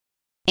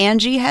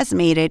Angie has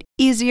made it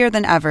easier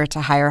than ever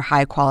to hire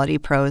high-quality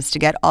pros to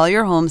get all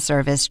your home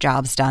service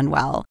jobs done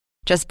well.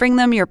 Just bring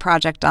them your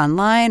project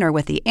online or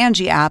with the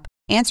Angie app,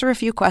 answer a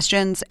few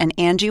questions, and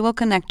Angie will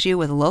connect you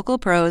with local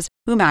pros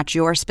who match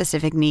your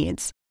specific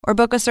needs. Or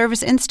book a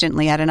service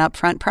instantly at an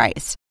upfront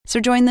price. So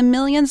join the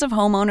millions of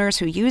homeowners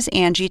who use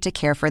Angie to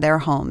care for their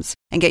homes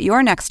and get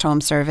your next home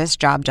service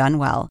job done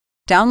well.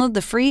 Download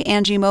the free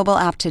Angie mobile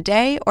app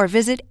today or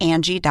visit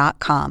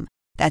Angie.com.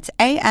 That's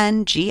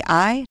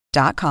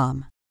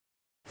ANGI.com.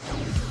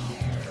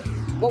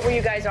 What were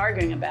you guys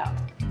arguing about?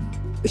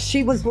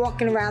 She was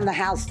walking around the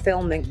house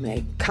filming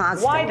me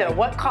constantly. Why though?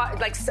 What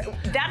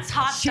that's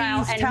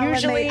hostile, She's and telling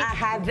usually me I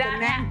have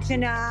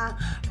dementia.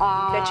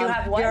 That you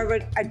have what?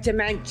 You're a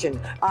dimension.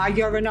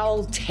 You're an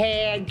old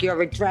tag.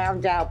 You're a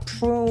drowned out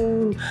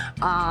prune.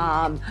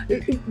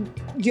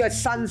 Your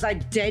sons are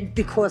dead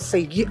because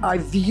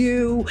of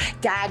you.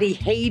 Daddy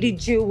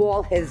hated you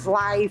all his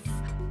life.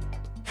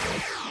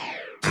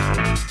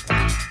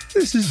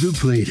 This is the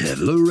plaintiff,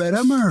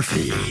 Loretta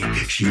Murphy.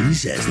 She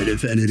says the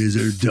defendant is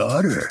her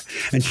daughter,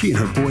 and she and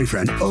her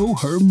boyfriend owe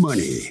her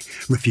money.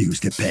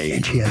 Refused to pay,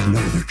 and she has no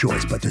other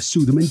choice but to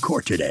sue them in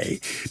court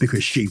today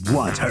because she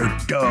wants her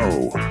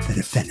dough. The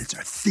defendants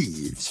are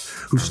thieves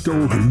who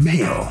stole her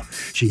mail.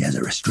 She has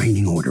a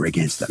restraining order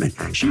against them, and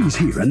she's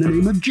here in the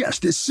name of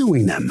justice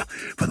suing them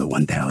for the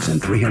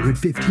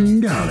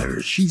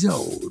 $1,315 she's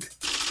owed.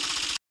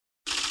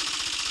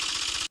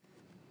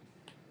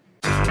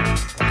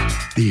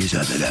 These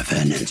are the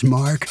defendants,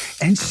 Mark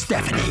and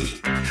Stephanie.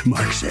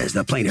 Mark says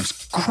the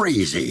plaintiff's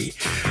crazy.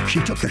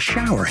 She took the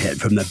shower head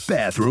from the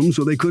bathroom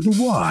so they couldn't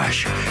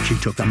wash. She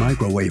took the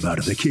microwave out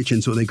of the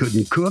kitchen so they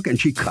couldn't cook, and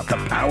she cut the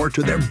power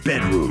to their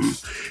bedroom.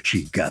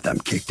 She got them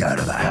kicked out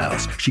of the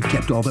house. She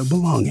kept all their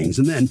belongings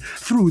and then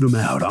threw them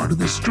out onto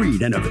the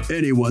street. And if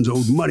anyone's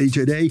owed money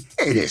today,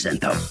 it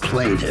isn't the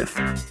plaintiff.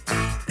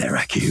 They're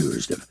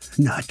accused of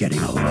not getting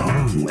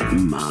along with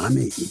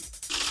Mommy.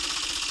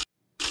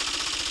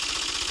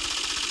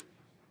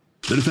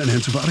 The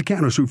defendants filed a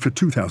countersuit for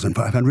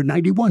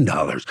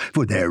 $2,591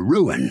 for their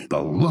ruined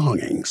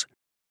belongings.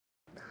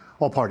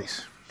 All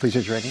parties, please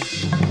raise your right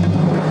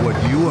hand. What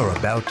you are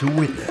about to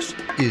witness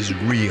is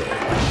real.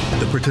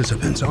 The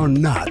participants are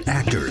not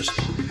actors.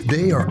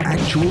 They are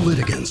actual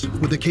litigants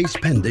with a case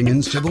pending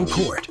in civil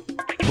court.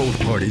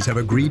 Both parties have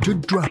agreed to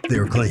drop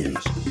their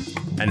claims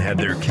and have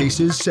their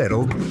cases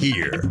settled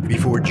here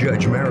before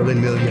Judge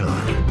Marilyn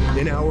Milian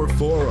in our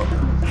forum,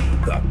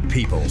 the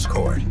People's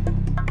Court.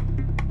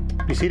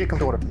 Be seated. Come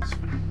to order, please.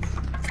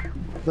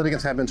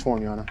 Litigants have been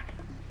sworn, Your Honor.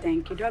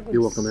 Thank you, Douglas.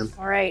 You're welcome, ma'am.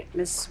 All right,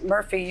 Ms.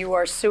 Murphy, you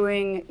are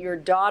suing your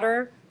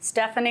daughter,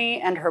 Stephanie,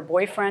 and her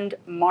boyfriend,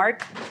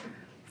 Mark,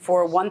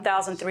 for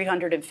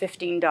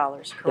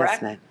 $1,315, correct?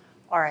 Yes, ma'am.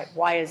 All right,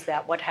 why is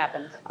that? What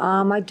happened?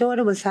 My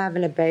daughter was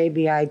having a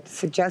baby. I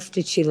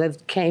suggested she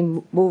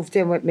moved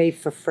in with me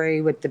for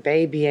free with the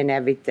baby and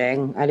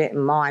everything. I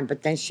didn't mind,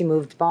 but then she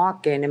moved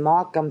Mark in, and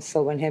Mark, I'm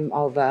suing him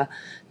over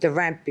the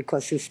rent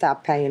because he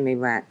stopped paying me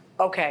rent.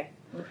 Okay,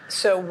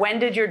 so when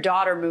did your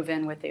daughter move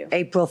in with you?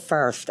 April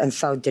 1st, and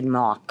so did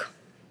Mark.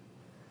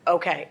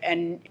 Okay,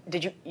 and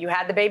did you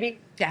had the baby?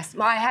 Yes,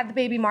 I had the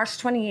baby March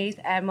 28th,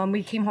 and when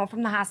we came home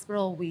from the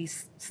hospital, we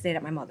stayed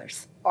at my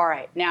mother's. All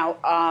right, now,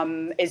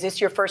 is this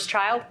your first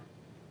child?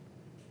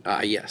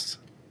 Yes.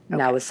 Okay.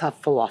 No, it's her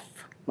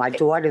fourth. My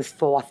daughter's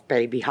fourth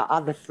baby. Her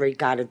other three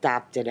got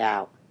adopted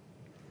out.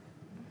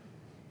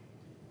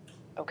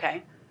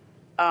 Okay.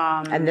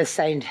 And this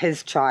ain't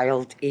his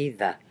child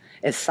either.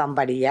 It's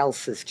somebody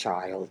else's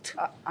child.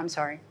 I'm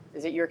sorry,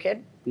 is it your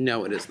kid?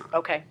 No, it is not.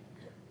 Okay.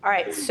 All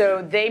right,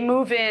 so they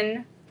move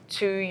in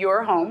to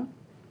your home,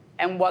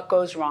 and what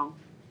goes wrong?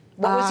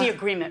 What was the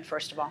agreement,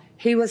 first of all?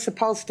 He was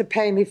supposed to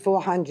pay me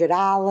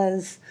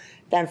 $400.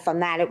 Then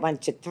from that, it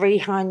went to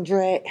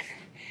 $300.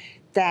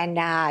 Then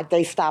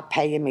they stopped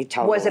paying me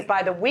totally. Was it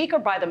by the week or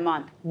by the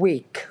month?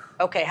 Week.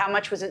 Okay, how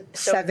much was it?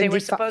 So they were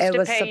supposed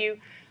to pay you.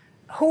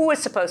 Who was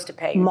supposed to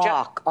pay you?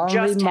 Mark,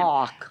 only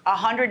Mark.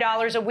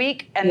 $100 a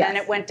week, and then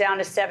it went down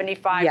to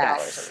 $75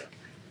 a week.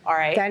 All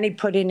right. Then he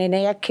put in an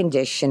air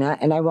conditioner,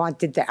 and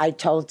I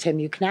told him,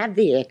 you can have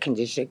the air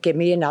conditioner. Give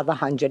me another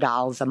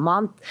 $100 a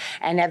month,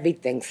 and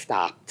everything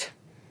stopped.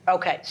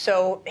 Okay,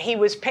 so he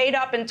was paid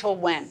up until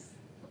when?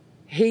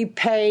 He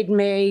paid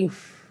me...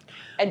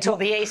 Until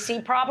the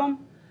AC problem?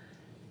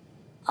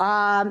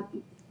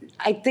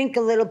 I think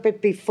a little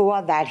bit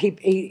before that.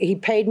 He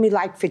paid me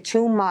like for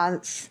 2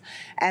 months,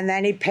 and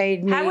then he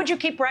paid me... How would you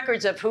keep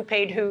records of who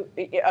paid who,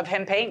 of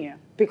him paying you?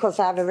 Because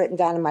I have it written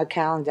down in my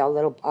calendar, a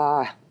little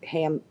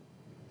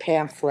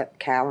pamphlet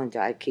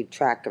calendar. I keep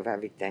track of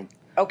everything.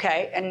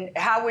 Okay, and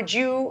how would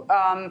you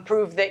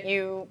prove that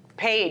you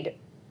paid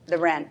the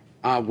rent?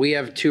 We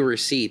have 2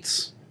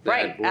 receipts.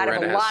 Right, out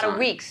of a lot of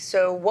weeks.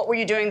 So what were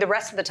you doing the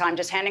rest of the time?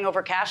 Just handing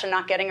over cash and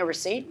not getting a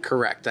receipt?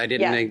 Correct. I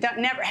didn't...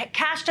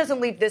 Cash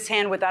doesn't leave this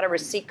hand without a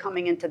receipt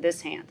coming into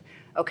this hand,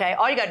 okay?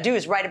 All you got to do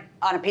is write it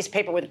on a piece of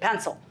paper with a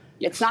pencil.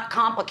 Yes. It's not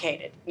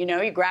complicated. You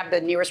know, you grab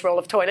the nearest roll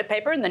of toilet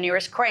paper and the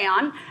nearest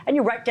crayon, and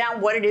you write down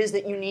what it is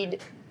that you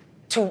need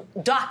to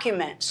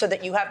document so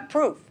that you have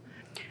proof.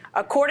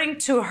 According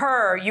to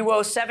her, you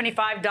owe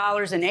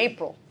 $75 in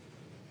April.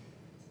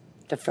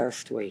 The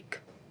first week.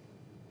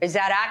 Is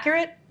that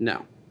accurate?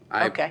 No,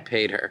 I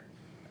paid her.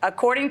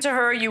 According to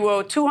her, you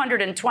owe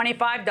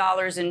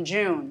 $225 in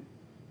June.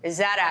 Is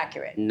that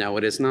accurate? No,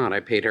 it is not. I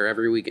paid her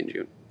every week in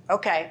June.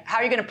 Okay. How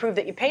are you going to prove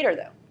that you paid her,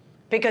 though?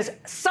 Because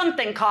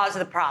something caused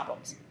the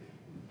problems.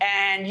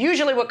 And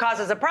usually what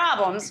causes the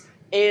problems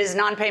is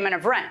non-payment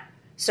of rent.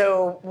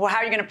 So how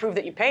are you going to prove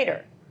that you paid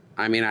her?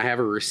 I mean, I have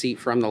a receipt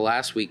from the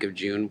last week of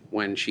June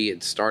when she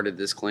had started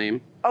this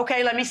claim.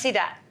 Okay, let me see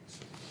that.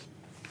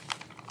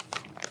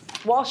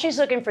 While she's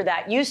looking for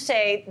that, you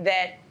say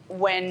that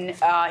when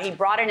he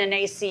brought in an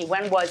AC,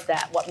 when was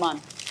that? What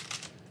month?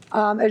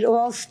 It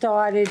all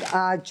started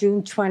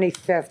June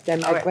 25th,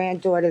 and my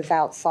granddaughter's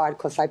outside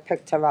because I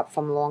picked her up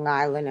from Long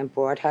Island and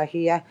brought her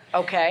here.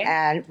 Okay.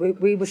 And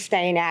we were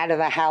staying out of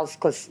the house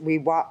because we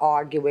were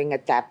arguing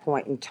at that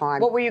point in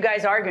time. What were you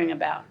guys arguing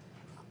about?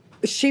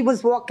 She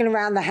was walking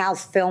around the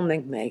house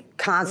filming me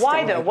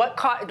constantly. Why though? What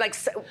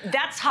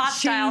that's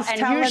hostile, She's and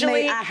telling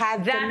usually me I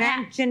have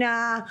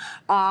dementia.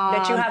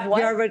 That you have what?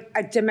 You're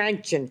a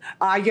dimension.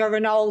 You're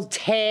an old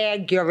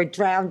tag. You're a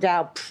drowned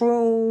out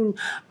prune.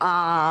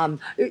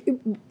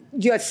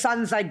 Your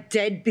sons are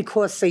dead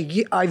because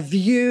of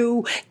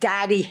you.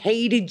 Daddy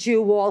hated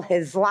you all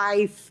his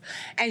life,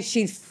 and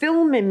she's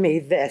filming me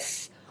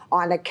this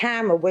on a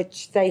camera,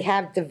 which they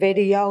have the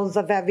videos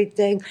of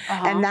everything,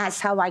 and that's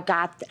how I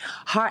got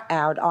her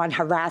out on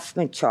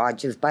harassment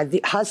charges by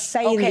her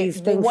saying these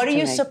things. What do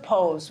you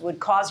suppose would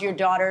cause your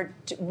daughter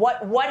to,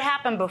 what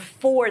happened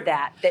before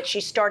that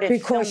she started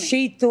because filming?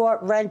 She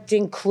thought rent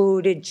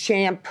included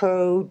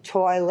shampoo,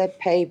 toilet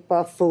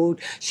paper,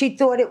 food. She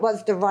thought it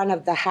was the run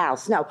of the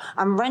house. No,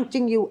 I'm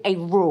renting you a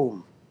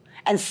room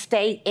and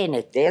stay in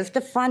it. There's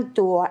the front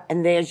door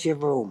and there's your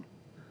room.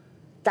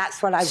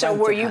 That's what I. So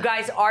were you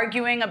guys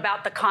arguing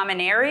about the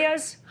common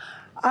areas?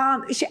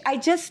 I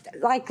just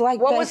like. What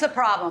was the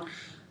problem?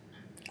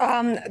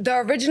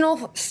 The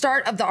original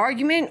start of the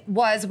argument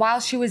was while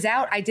she was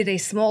out, I did a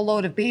small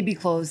load of baby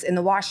clothes in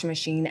the washing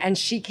machine, and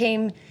she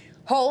came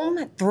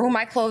home, threw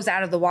my clothes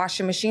out of the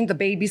washing machine, the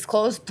baby's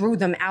clothes, threw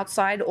them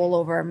outside all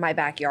over my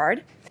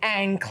backyard,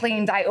 and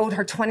claimed I owed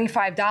her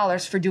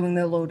 $25 for doing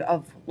the load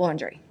of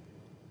laundry.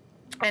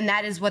 And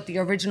that is what the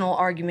original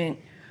argument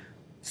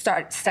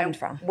stemmed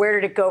from. Where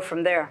did it go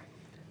from there?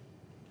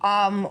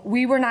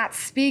 We were not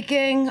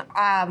speaking.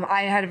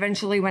 I had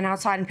eventually went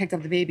outside and picked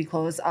up the baby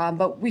clothes,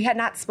 but we had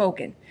not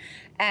spoken.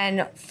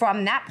 And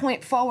from that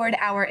point forward,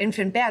 our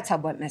infant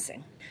bathtub went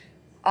missing.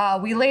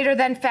 We later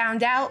then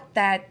found out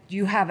that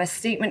you have a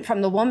statement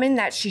from the woman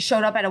that she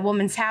showed up at a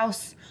woman's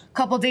house a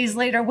couple days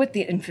later with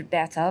the infant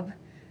bathtub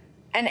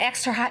and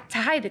asked her to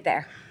hide it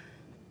there.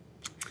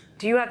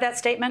 Do you have that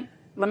statement?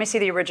 Let me see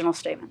the original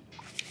statement.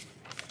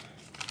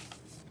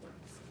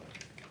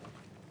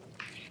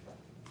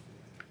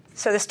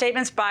 So the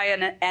statement's by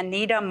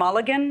Anita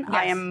Mulligan. Yes.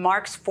 I am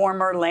Mark's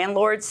former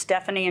landlord.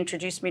 Stephanie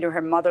introduced me to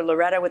her mother,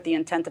 Loretta, with the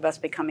intent of us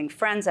becoming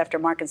friends. After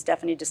Mark and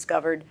Stephanie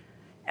discovered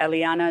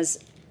Eliana's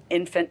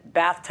infant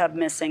bathtub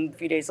missing, a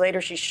few days later,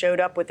 she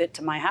showed up with it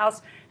to my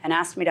house and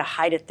asked me to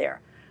hide it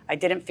there. I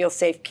didn't feel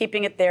safe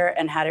keeping it there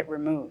and had it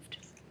removed.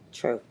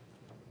 True.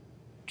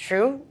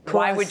 True?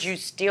 Why would you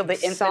steal the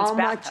infant's bathtub?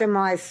 So much of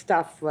my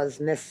stuff was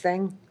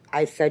missing.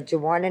 I said, you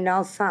want to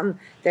know something?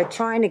 They're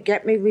trying to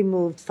get me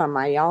removed from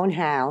my own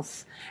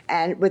house.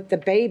 And with the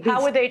baby...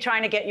 How were they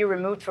trying to get you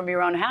removed from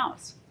your own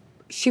house?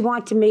 She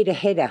wanted me to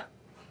hit her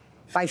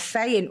by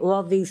saying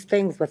all these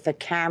things with the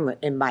camera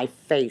in my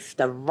face,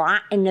 the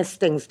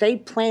rottenest things. They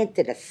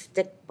planted a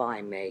stick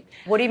by me.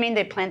 What do you mean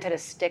they planted a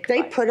stick by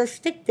you? They put a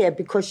stick there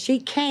because she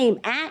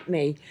came at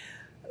me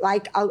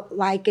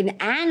like an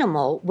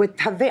animal with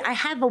her. I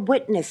have a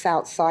witness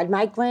outside,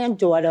 my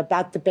granddaughter,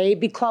 about the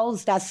baby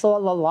clothes. That's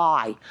all a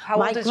lie.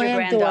 How old is your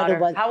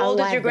granddaughter? How old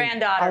is your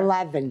granddaughter?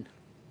 11.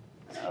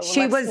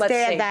 She was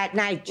there that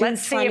night, June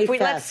 25th.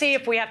 Let's see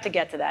if we have to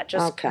get to that.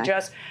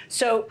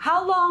 So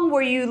how long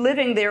were you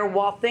living there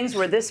while things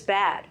were this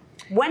bad?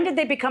 When did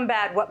they become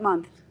bad? What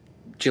month?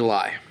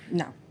 July.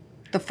 No,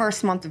 the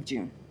first month of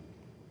June.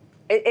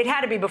 It had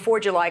to be before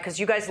July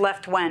because you guys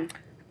left when?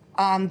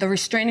 The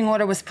restraining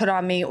order was put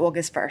on me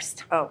August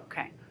 1st. Oh,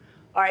 okay.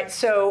 All right,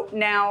 so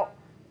now,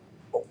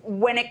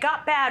 when it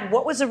got bad,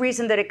 what was the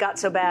reason that it got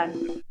so bad?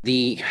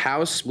 The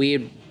house, we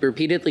had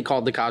repeatedly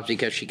called the cops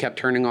because she kept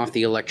turning off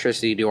the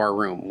electricity to our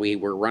room. We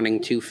were running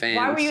 2 fans.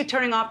 Why were you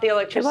turning off the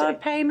electricity? They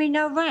weren't paying me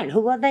no rent.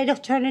 Who are they to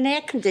turn an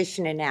air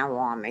conditioner now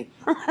on me?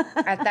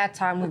 At that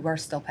time, we were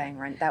still paying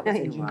rent. That was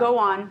in June. Go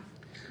on.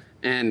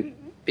 And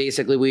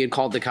basically, we had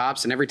called the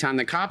cops, and every time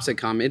the cops had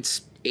come,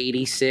 it's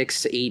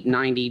 86,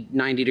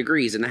 90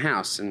 degrees in the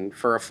house. And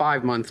for a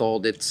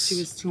 5-month-old, it's... She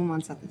was 2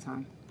 months at the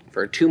time.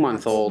 For a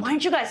 2-month-old... Why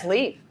didn't you guys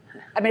leave?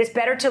 I mean, it's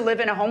better to live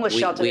in a homeless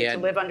shelter than to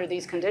live under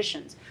these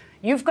conditions.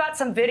 You've got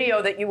some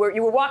video that you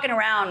were walking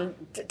around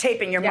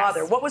taping your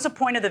mother. What was the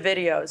point of the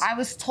videos? I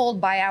was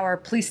told by our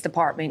police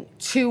department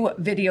to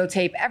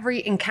videotape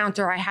every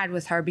encounter I had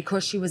with her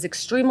because she was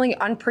extremely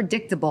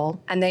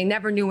unpredictable and they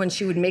never knew when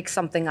she would make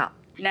something up.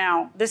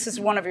 Now, this is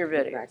one of your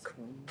videos.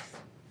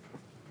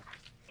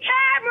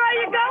 Camera,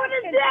 you're going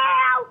to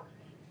jail!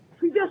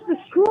 We just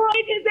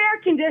destroyed his air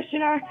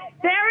conditioner.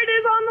 There it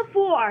is on the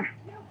floor.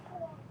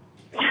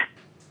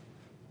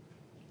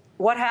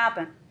 What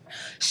happened?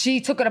 She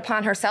took it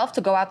upon herself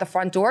to go out the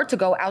front door, to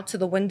go out to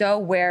the window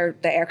where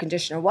the air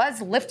conditioner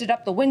was, lifted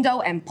up the window,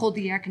 and pulled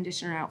the air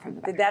conditioner out from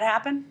the back. Did that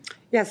happen?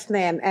 Yes,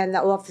 ma'am. And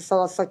the officer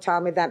also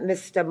told me that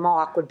Mr.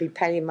 Mark would be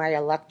paying my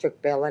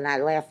electric bill, and I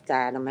laughed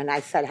at him. And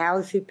I said, how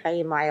is he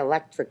paying my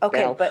electric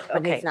bill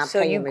when he's not so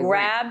paying you me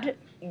grabbed rent?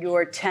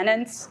 your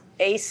tenant's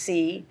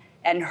AC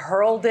and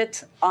hurled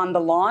it on the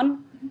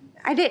lawn?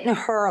 I didn't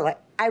hurl it.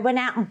 I went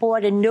out and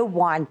bought a new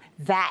one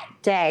that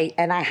day,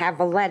 and I have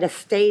a letter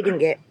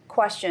stating it.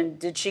 Question,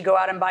 did she go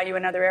out and buy you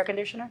another air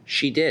conditioner?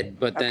 She did,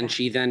 but then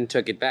she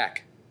took it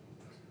back.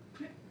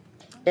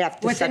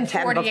 After Within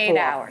September 48 4th.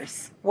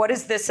 hours. What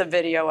is this a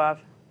video of?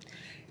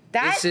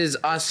 This is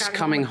us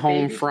coming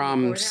home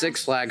from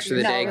Six Flags for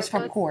the day. No, it was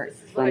from court.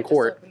 From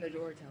court.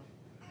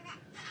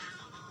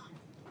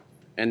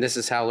 And this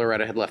is how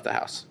Loretta had left the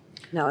house.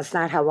 No, it's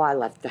not how I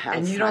left the house.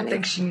 And you don't honey.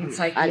 think she needs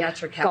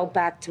psychiatric Go help?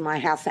 back to my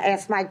house.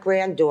 Ask my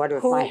granddaughter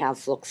if my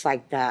house looks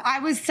like that. I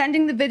was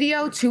sending the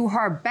video to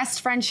her best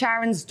friend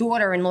Sharon's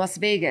daughter in Las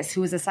Vegas,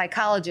 who is a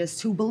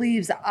psychologist who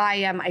believes I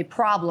am a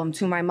problem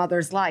to my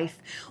mother's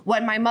life.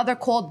 When my mother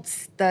called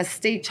the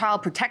State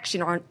Child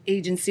Protection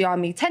Agency on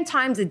me 10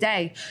 times a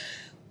day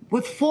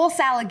with false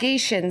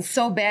allegations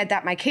so bad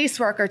that my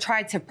caseworker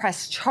tried to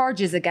press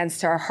charges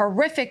against her,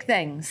 horrific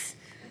things,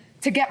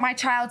 to get my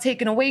child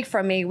taken away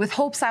from me with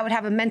hopes I would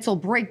have a mental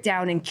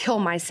breakdown and kill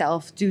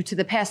myself due to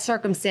the past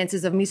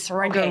circumstances of me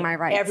surrendering my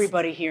rights.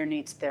 Everybody here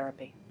needs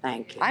therapy.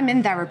 Thank you. I'm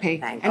in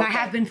therapy, and I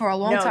have been for a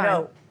long time.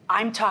 No,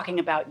 I'm talking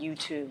about you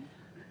two.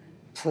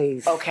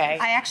 Please. Okay.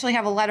 I actually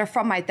have a letter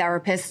from my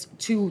therapist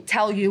to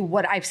tell you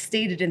what I've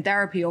stated in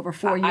therapy over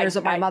 4 years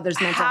of my mother's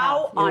mental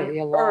health.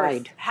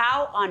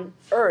 How on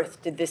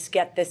earth did this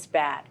get this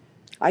bad?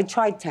 I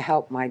tried to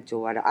help my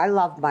daughter. I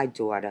love my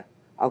daughter.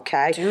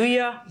 Okay. Do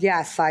you?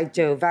 Yes, I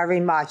do,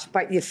 very much.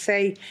 But you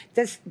see,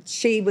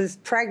 she was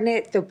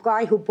pregnant. The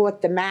guy who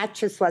bought the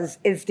mattress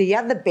is the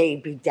other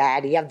baby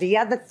daddy of the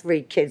other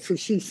 3 kids who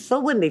she's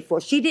suing me for.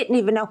 She didn't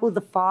even know who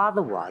the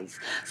father was.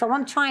 So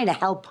I'm trying to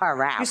help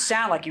her out. You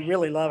sound like you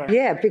really love her.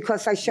 Yeah,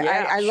 because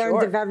I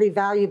learned a very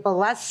valuable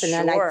lesson,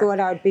 and I thought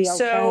I'd be okay.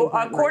 So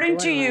according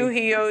to you,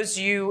 he owes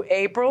you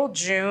April,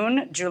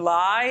 June,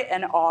 July,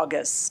 and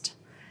August,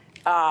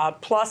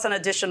 plus an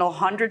additional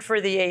 $100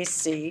 for the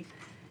AC.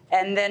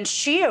 And then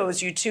she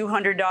owes you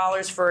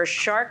 $200 for a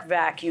Shark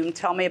vacuum.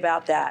 Tell me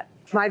about that.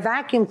 My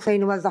vacuum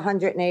cleaner was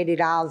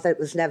 $180. It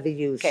was never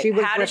used. Okay. She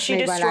was How did with she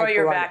me when destroy I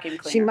your bought it. vacuum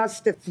cleaner? She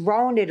must have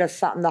thrown it or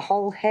something. The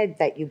whole head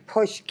that you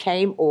pushed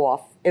came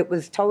off. It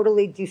was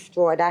totally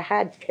destroyed. I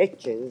had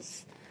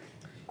pictures.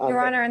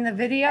 Your Honor, in the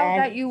video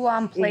that you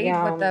played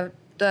with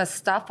the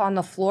stuff on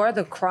the floor,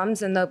 the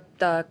crumbs and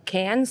the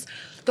cans,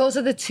 those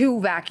are the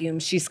 2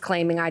 vacuums she's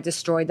claiming I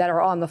destroyed that are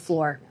on the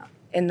floor.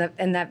 In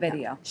that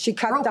video. She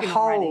cut the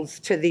holes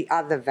to the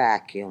other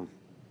vacuum.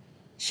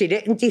 She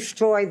didn't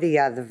destroy the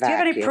other vacuum. Do you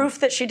have any proof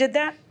that she did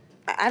that?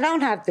 I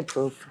don't have the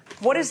proof.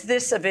 What is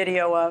this a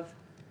video of?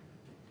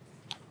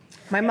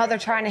 My mother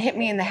trying to hit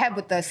me in the head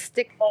with the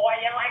stick. Boy,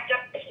 you like a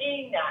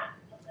peanut.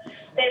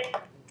 This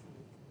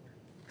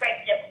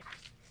break your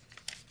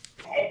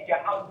head,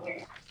 you're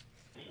ugly.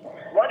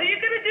 What are you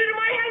gonna do to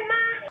my head, Ma?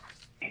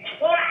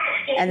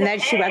 And then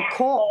she went,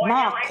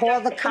 Mark,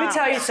 call the cops. Let me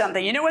tell you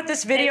something. You know what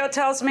this video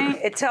tells me?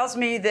 It tells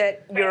me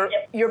that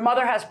your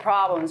mother has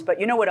problems, but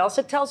you know what else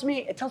it tells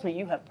me? It tells me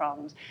you have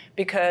problems.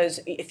 Because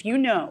if you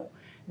know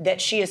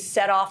that she is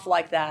set off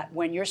like that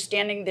when you're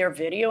standing there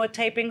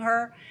videotaping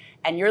her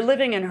and you're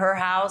living in her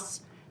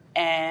house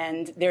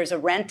and there's a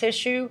rent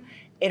issue,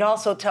 it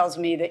also tells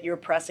me that you're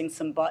pressing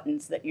some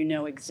buttons that you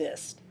know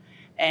exist.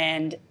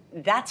 And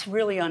that's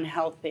really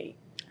unhealthy.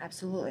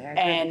 Absolutely. I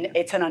And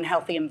it's an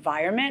unhealthy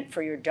environment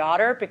for your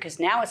daughter because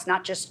now it's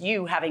not just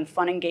you having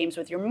fun and games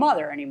with your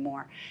mother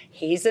anymore.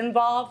 He's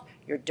involved,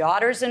 your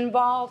daughter's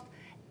involved.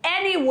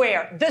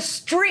 Anywhere, the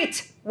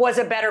street was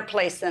a better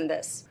place than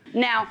this.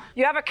 Now,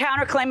 you have a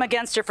counterclaim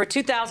against her for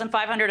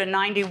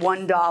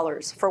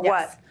 $2,591. For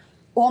what?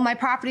 All my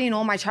property and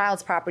all my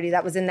child's property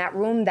that was in that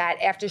room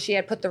that after she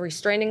had put the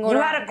restraining order.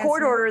 You had a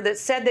court order that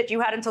said that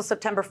you had until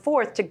September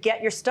 4th to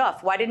get your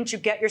stuff. Why didn't you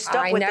get your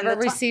stuff within the time? I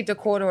never received a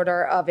court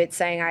order of it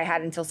saying I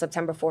had until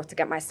September 4th to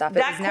get my stuff.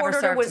 That court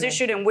order was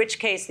issued in which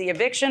case? The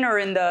eviction or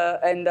in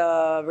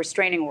the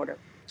restraining order?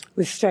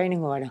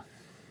 Restraining order.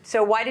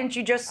 So why didn't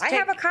you just I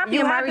have a copy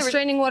of my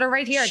restraining order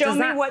right here. Show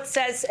me what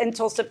says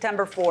until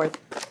September 4th.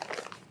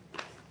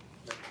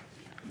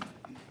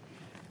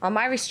 On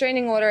my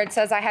restraining order, it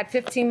says I had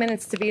 15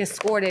 minutes to be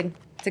escorted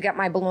to get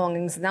my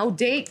belongings. No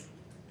date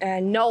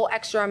and no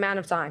extra amount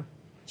of time.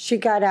 She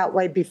got out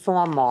way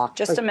before Mark.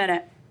 Just a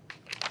minute.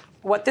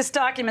 What this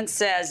document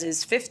says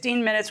is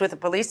 15 minutes with a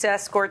police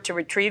escort to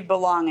retrieve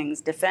belongings.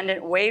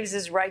 Defendant waives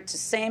his right to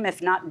same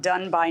if not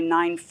done by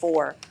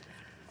 9/4.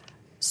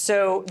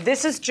 So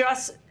this is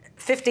just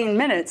 15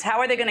 minutes. How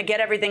are they going to get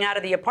everything out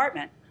of the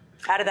apartment,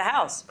 out of the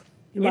house?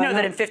 You know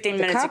that in 15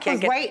 minutes you can't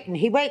get... The cop was waiting.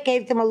 He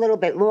gave them a little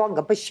bit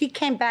longer, but she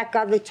came back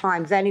other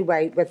times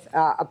anyway with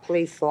a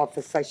police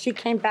officer. She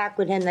came back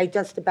with him. They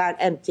just about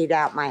emptied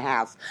out my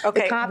house.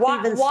 Okay,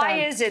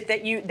 why is it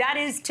that that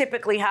is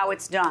typically how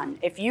it's done?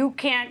 If you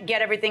can't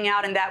get everything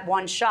out in that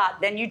one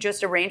shot, then you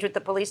just arrange with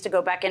the police to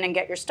go back in and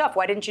get your stuff.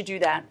 Why didn't you do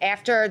that?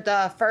 After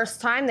the first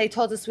time, they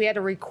told us we had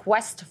a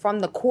request from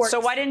the court. So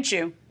why didn't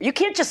you? You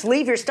can't just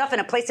leave your stuff in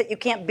a place that you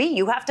can't be.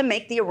 You have to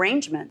make the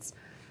arrangements.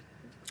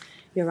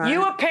 You're right.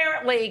 You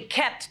apparently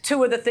kept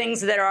two of the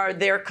things that are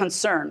their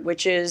concern,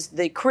 which is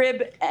the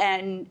crib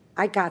and...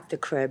 I got the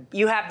crib.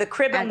 You have the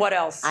crib and what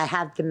else? I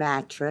have the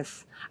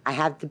mattress. I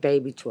have the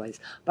baby toys.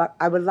 But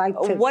I would like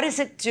to... What is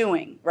it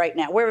doing right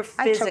now?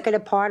 I took it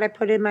apart. I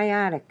put it in my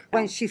attic.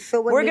 When she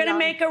saw We're going to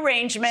make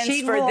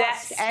arrangements for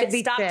that.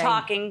 Everything. Stop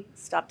talking.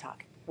 Stop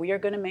talking. We are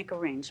going to make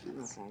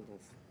arrangements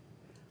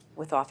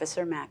with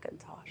Officer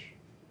McIntosh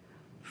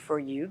for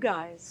you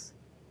guys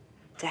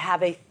to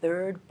have a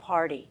third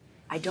party.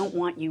 I don't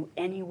want you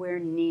anywhere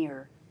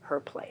near her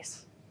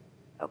place,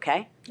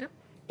 okay? Yep.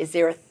 Is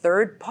there a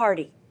third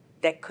party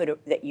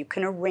that you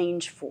can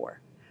arrange for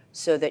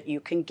so that you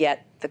can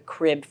get the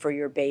crib for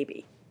your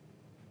baby?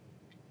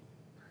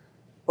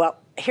 Well,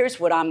 here's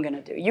what I'm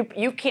going to do.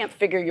 You can't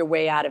figure your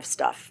way out of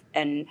stuff,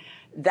 and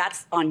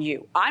that's on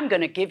you. I'm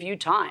going to give you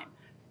time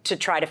to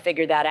try to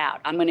figure that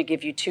out. I'm going to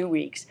give you 2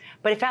 weeks.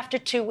 But if after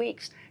 2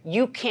 weeks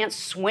you can't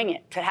swing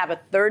it to have a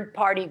third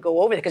party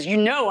go over there, because you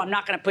know I'm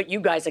not going to put you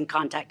guys in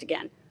contact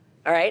again,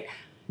 all right?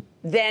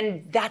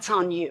 Then that's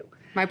on you.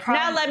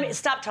 Now let me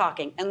stop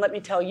talking and let me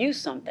tell you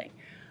something.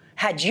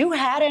 Had you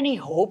had any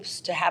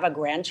hopes to have a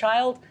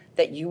grandchild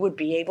that you would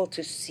be able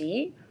to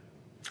see?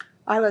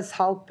 I was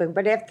hoping,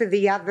 but after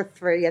the other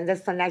three and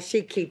this one, now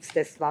she keeps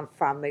this one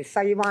from me. So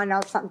you want to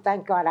know something?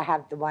 Thank God I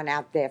have the one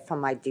out there for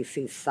my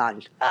deceased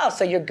son. Oh,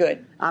 so you're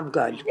good. I'm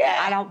good.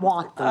 Yeah. I don't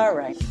want them. All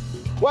right.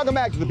 Welcome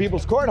back to the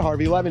People's Court.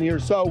 Harvey Levin here.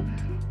 So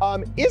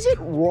is it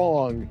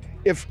wrong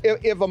if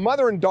a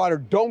mother and daughter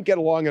don't get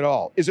along at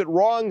all? Is it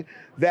wrong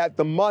that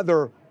the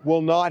mother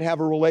will not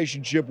have a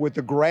relationship with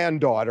the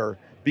granddaughter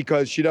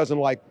because she doesn't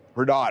like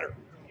her daughter?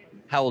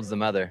 How old's the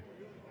mother?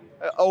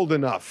 Old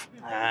enough.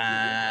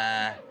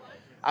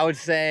 I would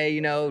say,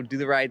 do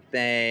the right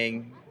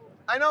thing.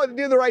 I know,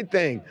 do the right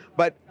thing,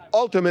 but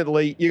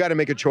ultimately you got to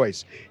make a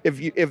choice.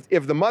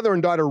 If the mother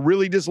and daughter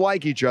really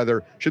dislike each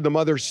other, should the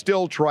mother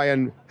still try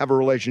and have a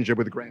relationship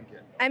with the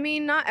grandkid? I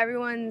mean, not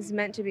everyone's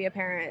meant to be a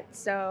parent,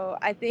 so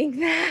I think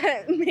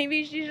that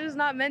maybe she's just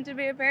not meant to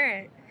be a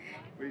parent.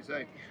 What do you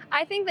say?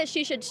 I think that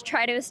she should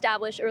try to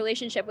establish a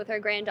relationship with her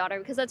granddaughter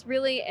because that's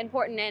really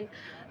important, and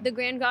the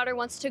granddaughter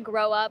wants to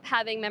grow up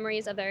having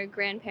memories of their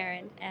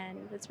grandparent, and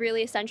it's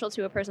really essential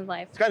to a person's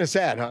life. It's kind of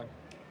sad, huh?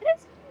 It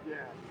is. Yeah.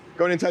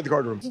 Going inside the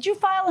courtroom. Did you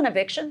file an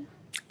eviction?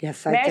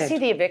 Yes, I did. did. May I see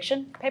the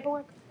eviction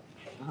paperwork?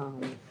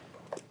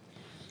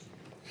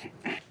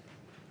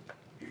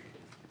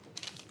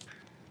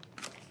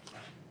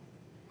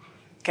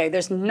 Okay,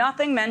 there's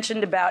nothing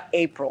mentioned about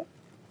April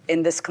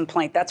in this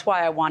complaint. That's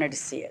why I wanted to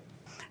see it.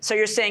 So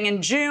you're saying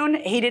in June,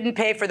 he didn't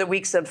pay for the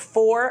weeks of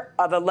 4,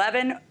 of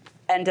 11,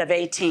 and of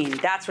 18.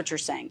 That's what you're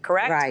saying,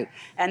 correct? Right.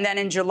 And then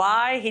in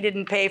July, he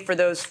didn't pay for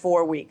those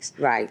 4 weeks.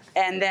 Right.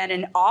 And then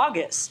in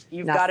August,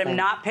 you've got him Nothing.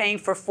 not paying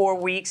for 4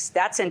 weeks.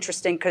 That's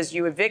interesting because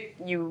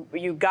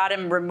you got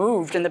him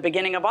removed in the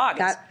beginning of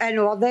August. And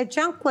all their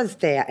junk was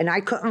there, and I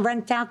couldn't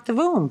rent out the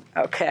room.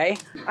 Okay.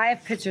 I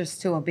have pictures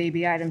too of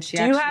baby items.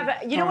 Do you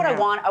have, you know what I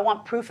want? I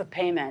want proof of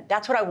payment.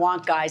 That's what I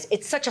want, guys.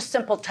 It's such a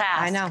simple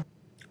task. I know.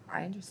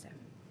 I understand.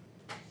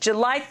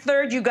 July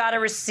 3rd, you got a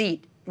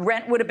receipt.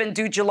 Rent would have been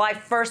due July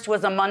 1st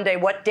was a Monday.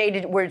 What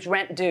day was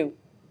rent due?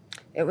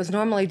 It was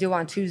normally due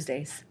on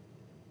Tuesdays.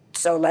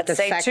 So let's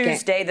say 2nd.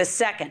 Tuesday, the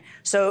 2nd.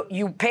 So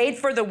you paid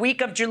for the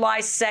week of July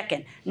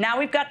 2nd. Now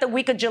we've got the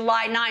week of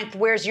July 9th.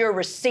 Where's your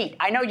receipt?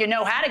 I know you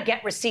know how to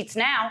get receipts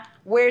now.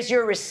 Where's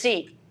your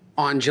receipt?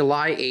 On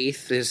July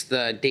 8th is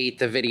the date,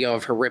 the video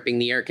of her ripping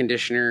the air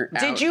conditioner out.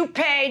 Did you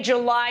pay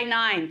July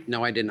 9th?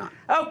 No, I did not.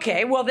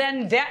 Okay, well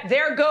then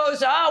there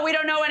goes, we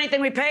don't know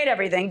anything, we paid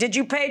everything. Did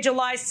you pay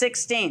July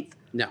 16th?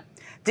 No.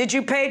 Did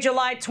you pay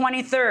July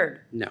 23rd?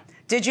 No.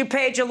 Did you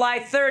pay July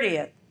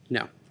 30th?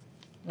 No.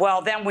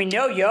 Well, then we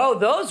know you owe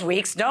those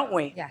weeks, don't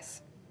we?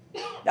 Yes.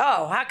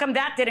 Oh, how come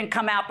that didn't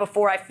come out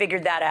before I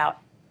figured that out?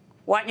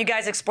 Why don't you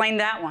guys explain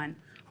that one?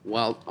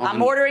 Well,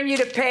 I'm ordering you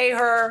to pay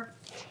her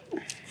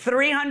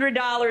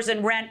 $300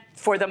 in rent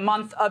for the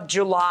month of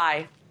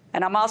July.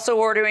 And I'm also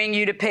ordering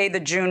you to pay the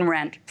June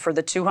rent for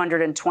the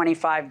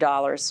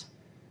 $225.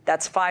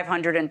 That's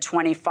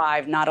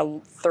 $525, not a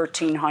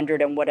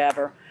 $1,300 and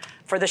whatever.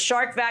 For the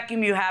Shark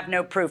vacuum, you have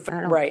no proof.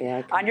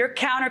 Right. On your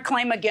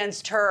counterclaim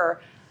against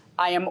her,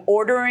 I am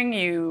ordering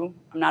you,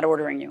 I'm not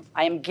ordering you,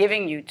 I am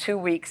giving you 2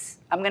 weeks.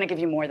 I'm going to give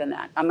you more than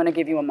that. I'm going to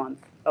give you a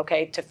month,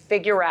 okay, to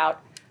figure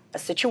out a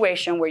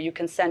situation where you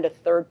can send a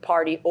third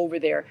party over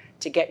there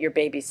to get your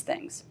baby's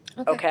things.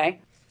 Okay?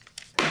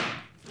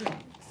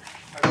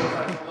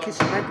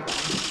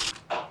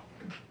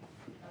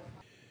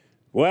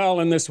 Well,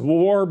 in this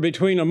war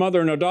between a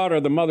mother and a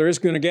daughter, the mother is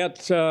going to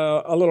get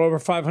a little over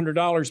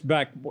 $500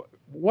 back.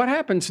 What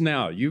happens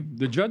now?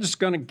 The judge is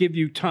going to give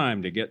you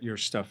time to get your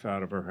stuff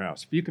out of her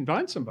house. If you can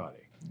find somebody.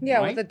 Yeah,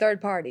 right? with a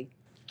third party.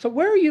 So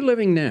where are you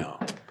living now?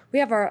 We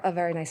have a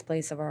very nice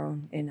place of our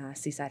own in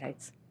Seaside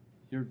Heights.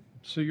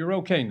 So you're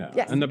okay now?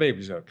 Yes. And the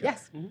baby's okay?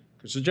 Yes.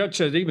 Because the judge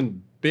said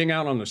even being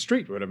out on the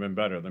street would have been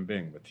better than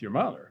being with your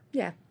mother.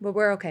 Yeah, but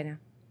we're okay now.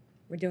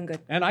 We're doing good.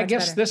 And I Much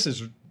guess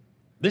better.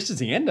 this is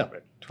the end of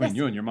it between Yes.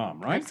 you and your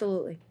mom, right?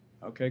 Absolutely.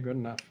 Okay, good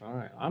enough. All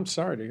right. I'm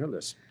sorry to hear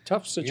this.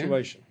 Tough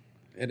situation.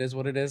 Yeah, it is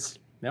what it is.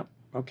 Yep.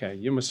 Okay.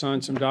 You must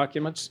sign some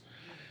documents.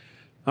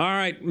 All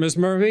right, Ms.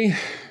 Murphy.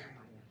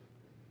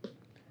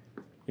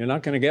 You're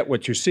not going to get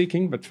what you're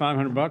seeking, but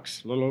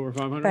 $500, a little over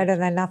 $500. Better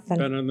than nothing.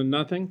 Better than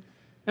nothing.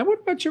 And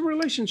what about your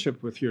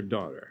relationship with your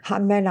daughter? Her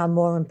men are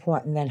more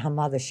important than her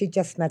mother. She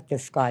just met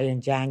this guy in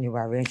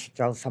January and she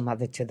throws her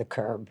mother to the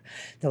curb.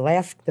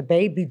 The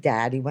baby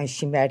daddy, when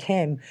she met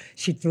him,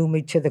 she threw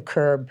me to the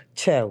curb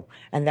too.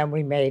 And then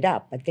we made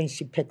up. But then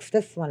she picks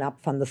this one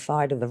up from the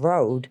side of the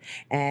road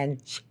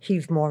and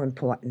he's more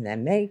important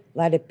than me.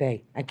 Let it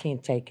be. I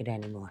can't take it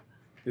anymore.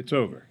 It's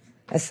over.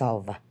 It's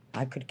over.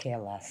 I could care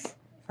less.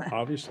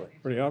 Obviously.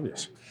 Pretty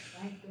obvious.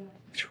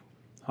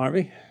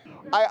 Harvey?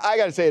 I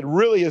got to say, it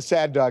really is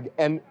sad, Doug.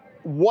 And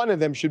one of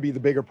them should be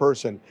the bigger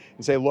person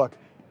and say, look,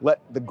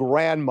 let the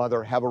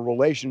grandmother have a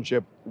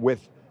relationship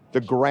with the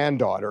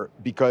granddaughter,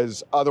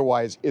 because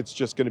otherwise it's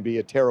just going to be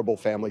a terrible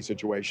family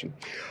situation.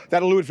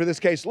 That'll do it for this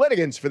case.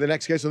 Litigants for the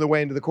next case on the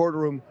way into the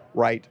courtroom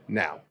right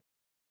now.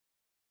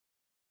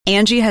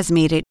 Angie has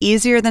made it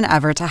easier than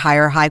ever to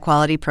hire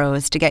high-quality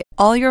pros to get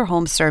all your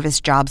home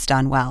service jobs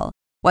done well.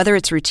 Whether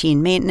it's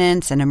routine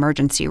maintenance, an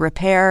emergency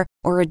repair,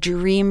 or a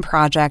dream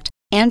project,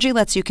 Angie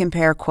lets you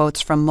compare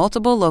quotes from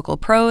multiple local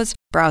pros,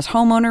 browse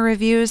homeowner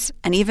reviews,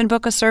 and even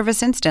book a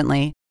service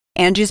instantly.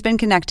 Angie's been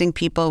connecting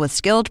people with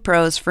skilled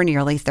pros for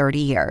nearly 30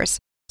 years.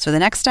 So the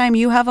next time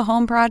you have a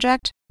home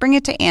project, bring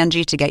it to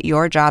Angie to get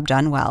your job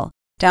done well.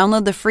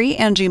 Download the free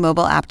Angie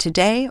mobile app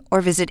today or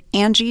visit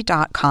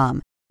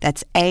Angie.com.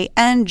 That's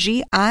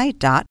ANGI.com.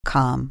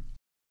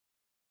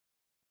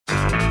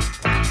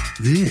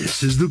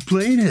 This is the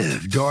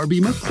plaintiff,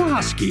 Darby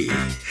McCloskey.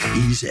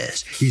 He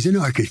says he's an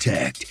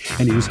architect,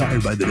 and he was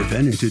hired by the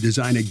defendant to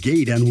design a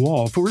gate and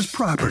wall for his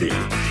property.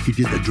 He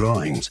did the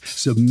drawings,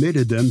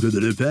 submitted them to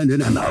the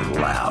defendant, and the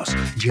louse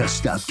just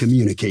stopped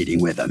communicating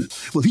with him.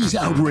 Well, he's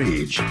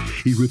outraged.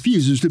 He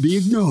refuses to be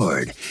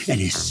ignored, and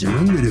he's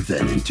suing the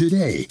defendant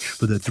today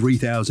for the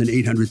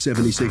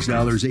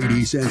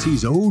 $3,876.80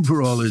 he's owed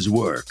for all his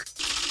work.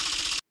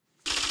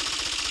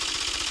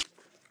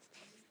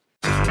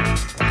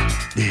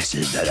 This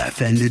is the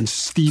defendant,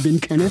 Stephen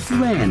Kenneth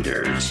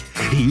Landers.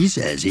 He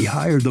says he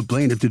hired the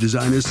plaintiff to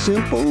design a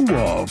simple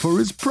wall for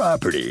his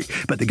property,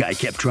 but the guy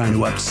kept trying to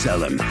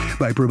upsell him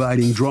by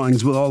providing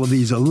drawings with all of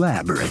these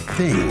elaborate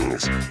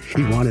things.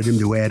 He wanted him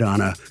to add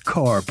on a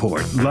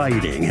carport,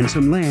 lighting, and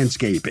some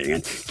landscaping,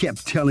 and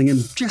kept telling him,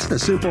 just a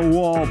simple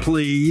wall,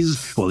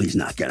 please. Well, he's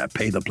not going to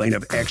pay the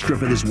plaintiff extra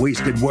for this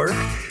wasted work.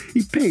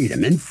 He paid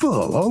him in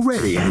full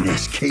already, and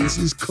this case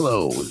is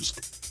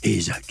closed.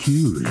 He's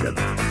accused of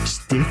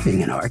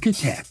stiffing an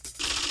architect.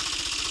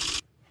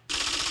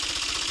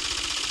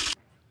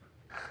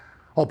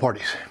 All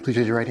parties, please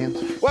raise your right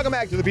hands. Welcome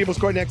back to the People's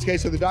Court. Next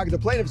case of the docket. The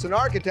plaintiff's an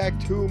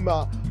architect whom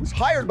was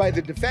hired by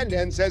the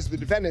defendant, says the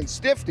defendant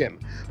stiffed him.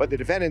 But the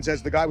defendant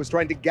says the guy was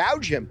trying to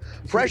gouge him,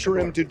 pressure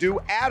him to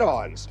do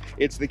add-ons.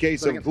 It's the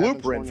case of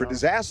Blueprint for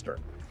Disaster.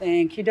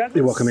 Thank you, Douglas.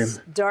 You're welcome in.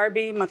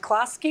 Darby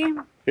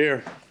McCloskey.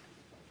 Here.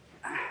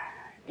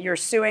 You're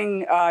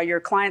suing your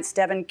client,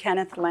 Stephen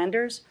Kenneth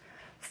Landers,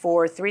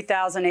 for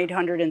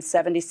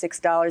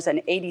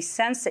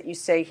 $3,876.80 that you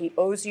say he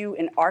owes you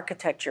in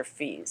architecture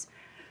fees.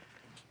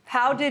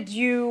 How did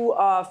you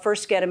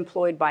first get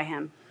employed by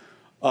him?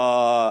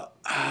 I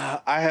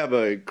have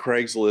a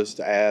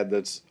Craigslist ad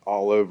that's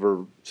all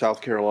over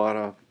South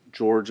Carolina,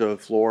 Georgia,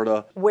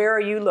 Florida. Where are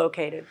you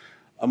located?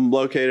 I'm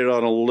located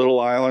on a little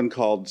island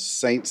called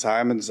St.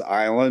 Simon's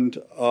Island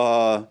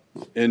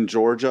in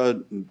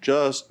Georgia,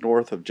 just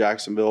north of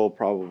Jacksonville,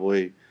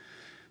 probably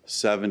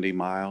 70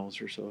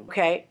 miles or so.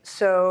 Okay,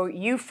 so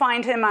you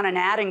find him on an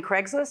ad in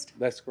Craigslist?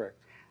 That's correct.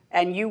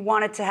 And you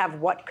wanted to have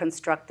what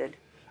constructed?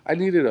 I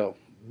needed a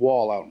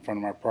wall out in front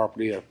of my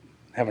property. I'm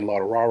having a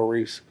lot of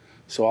robberies,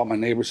 so all my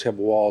neighbors have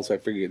walls. I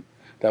figured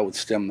that would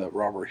stem the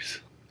robberies.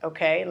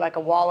 Okay, like a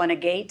wall and a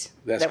gate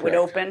that would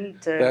open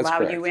to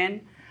allow you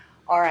in?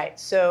 All right,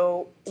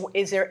 so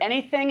is there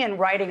anything in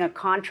writing a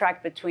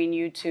contract between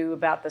you two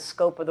about the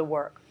scope of the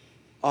work?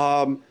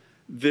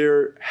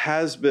 There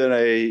has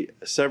been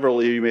several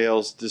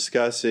emails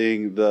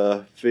discussing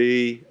the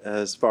fee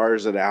as far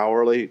as an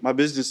hourly. My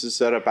business is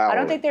set up hourly. I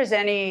don't think there's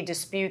any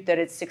dispute that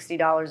it's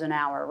 $60 an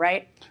hour,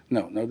 right?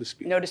 No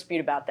dispute. No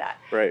dispute about that.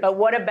 Right. But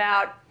what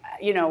about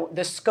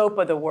the scope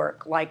of the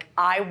work. Like,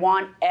 I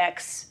want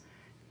X,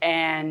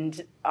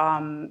 and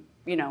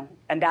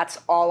and that's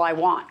all I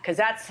want, because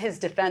that's his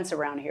defense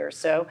around here.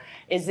 So,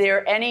 is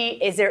there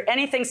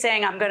anything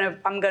saying I'm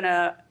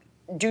gonna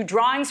do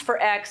drawings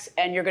for X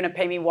and you're gonna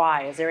pay me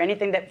Y? Is there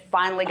anything that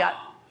finally got?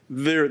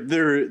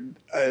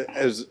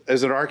 As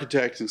an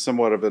architect and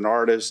somewhat of an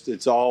artist,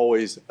 it's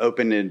always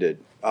open-ended.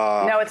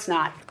 No, it's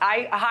not.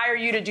 I hire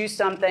you to do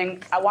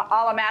something.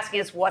 All I'm asking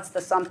is, what's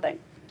the something?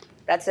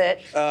 That's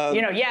it.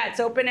 It's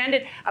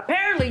open-ended.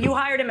 Apparently, you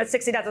hired him at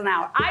 $60 an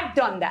hour. I've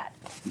done that.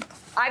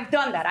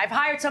 I've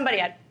hired somebody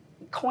at,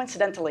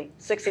 coincidentally,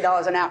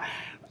 $60 an hour.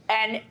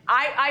 And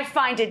I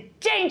find it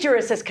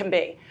dangerous as can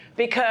be,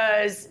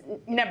 because,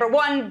 number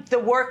one, the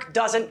work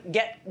doesn't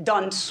get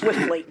done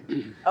swiftly,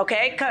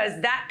 okay? Because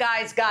that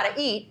guy's got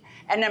to eat.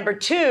 And number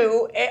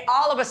two,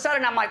 all of a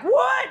sudden, I'm like,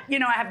 what?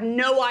 I have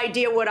no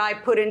idea what I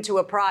put into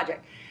a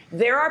project.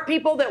 There are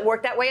people that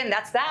work that way, and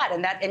that's that,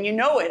 and you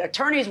know it.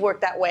 Attorneys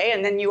work that way,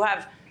 and then you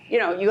have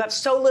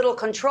so little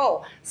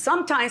control.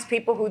 Sometimes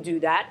people who do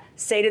that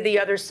say to the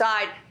other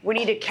side, we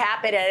need to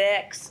cap it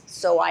at X.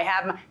 So I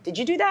have, did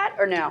you do that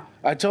or no?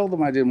 I told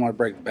them I didn't want to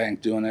break the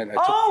bank doing it.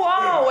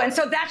 And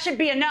so that should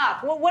be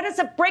enough. Well, what does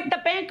a break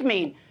the bank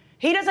mean?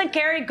 He doesn't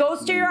care. He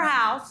goes to your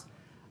house.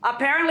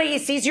 Apparently, he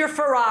sees your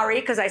Ferrari,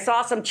 because I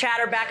saw some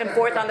chatter back and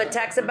forth on the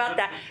text about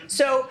that.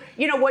 So,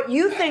 what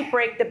you think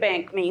break the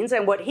bank means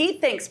and what he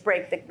thinks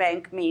break the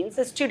bank means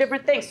is two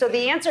different things. So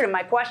the answer to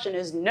my question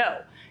is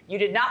no. You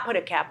did not put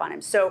a cap on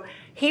him. So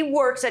he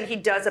works and he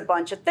does a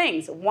bunch of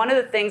things. One of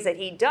the things that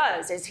he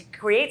does is he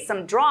creates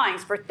some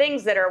drawings for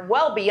things that are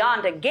well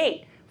beyond a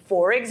gate.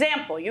 For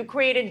example, you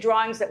created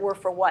drawings that were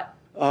for what?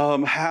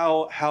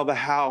 How the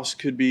house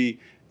could be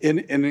in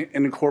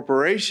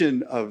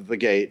incorporation of the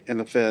gate and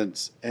the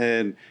fence,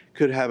 and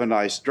could have a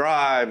nice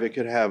drive. It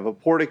could have a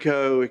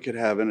portico. It could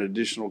have an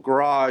additional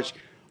garage.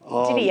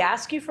 Did he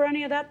ask you for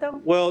any of that,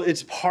 though? Well,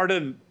 it's part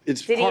of. Did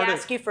he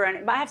ask you for any?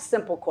 I have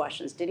simple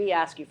questions. Did he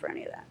ask you for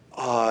any of that?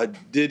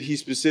 Did he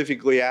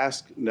specifically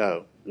ask?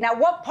 No. Now,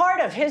 what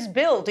part of his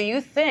bill do you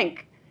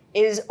think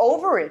is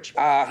overage?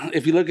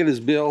 If you look at his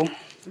bill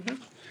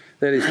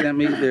that he sent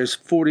me, there's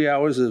 40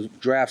 hours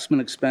of draftsman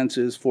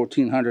expenses,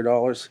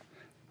 $1,400.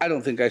 I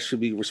don't think I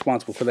should be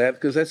responsible for that,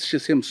 because that's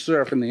just him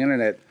surfing the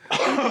internet,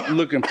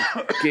 looking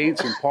for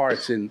gates and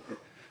parts and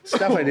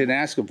stuff I didn't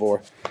ask him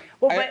for.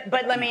 Well,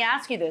 but let me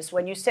ask you this.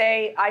 When you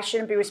say I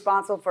shouldn't be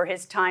responsible for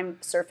his time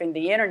surfing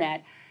the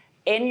internet,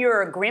 in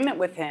your agreement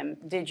with him,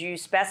 did you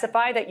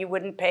specify that you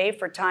wouldn't pay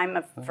for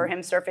time for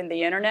him surfing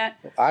the internet?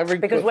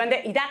 Because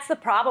that's the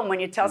problem when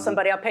you tell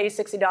somebody, I'll pay you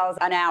 $60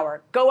 an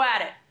hour. Go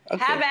at it.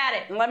 Okay. Have at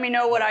it and let me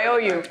know what I owe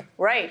you.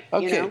 Right.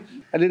 Okay.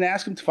 I didn't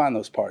ask him to find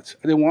those parts.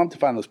 I didn't want him to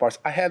find those parts.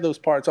 I had those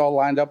parts all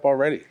lined up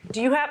already.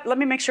 Do you have, let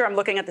me make sure I'm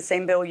looking at the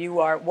same bill you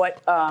are.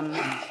 What,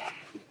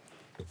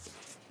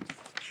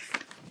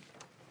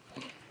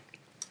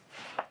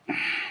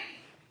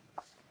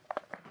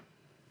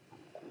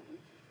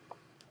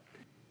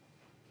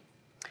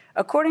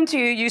 according to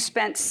you, you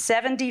spent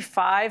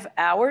 75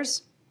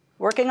 hours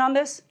working on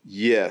this?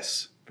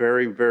 Yes.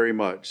 Very, very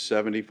much.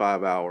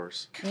 75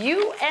 hours.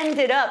 You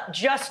ended up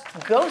just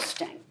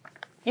ghosting.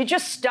 You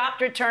just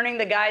stopped returning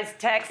the guy's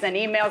texts and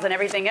emails and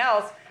everything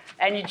else.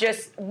 And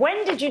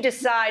when did you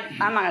decide,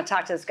 I'm not going to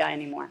talk to this guy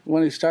anymore?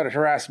 When he started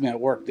harassing me at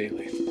work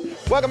daily.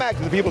 Welcome back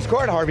to the People's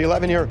Court. Harvey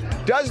Levin here.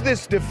 Does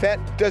this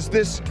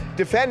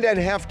defendant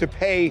have to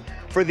pay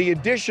for the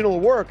additional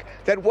work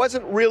that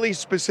wasn't really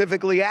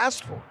specifically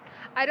asked for?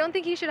 I don't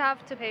think he should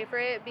have to pay for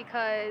it,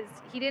 because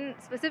he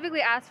didn't specifically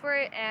ask for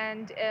it,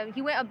 and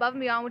he went above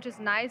and beyond, which is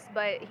nice,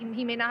 but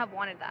he may not have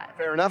wanted that.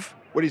 Fair enough.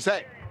 What do you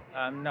say?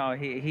 No,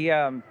 he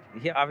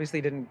obviously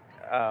didn't.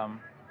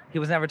 He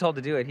was never told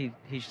to do it. He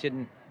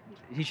shouldn't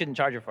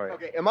charge her for it.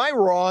 Okay, am I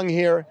wrong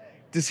here?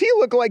 Does he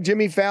look like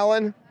Jimmy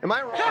Fallon? Am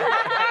I wrong?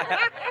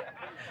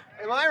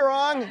 Am I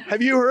wrong?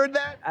 Have you heard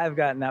that? I've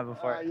gotten that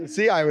before. You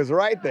see, I was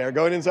right there,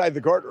 going inside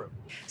the courtroom.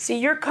 See,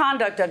 your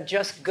conduct of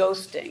just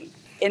ghosting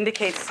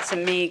indicates to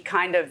me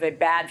kind of a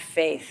bad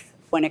faith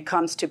when it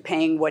comes to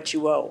paying what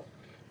you owe.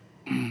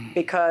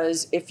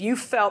 Because if you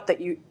felt that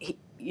we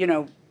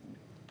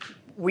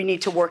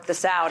need to work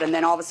this out, and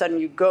then all of a sudden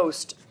you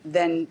ghost,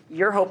 then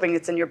you're hoping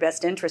it's in your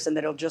best interest and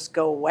that it'll just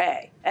go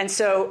away. And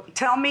so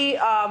tell me,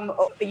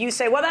 you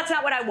say, well, that's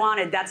not what I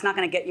wanted. That's not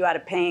going to get you out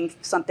of paying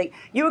something.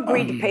 You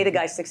agreed to pay the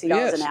guy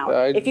 $60 an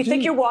hour. If you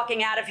think you're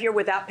walking out of here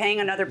without paying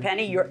another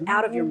penny, you're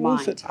out of your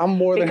mind. I'm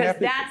more than happy.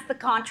 Because that's the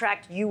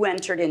contract you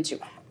entered into.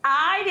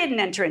 I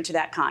didn't enter into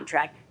that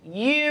contract.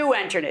 You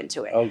entered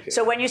into it. Okay.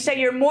 So when you say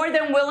you're more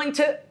than willing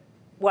to,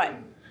 what?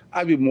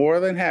 I'd be more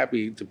than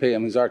happy to pay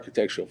him his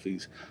architectural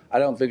fees. I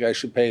don't think I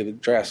should pay the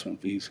draftsman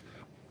fees.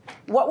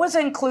 What was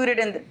included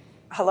in the,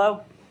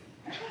 hello?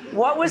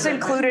 What was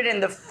included in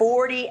the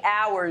 40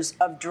 hours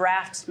of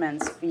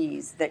draftsman's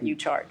fees that you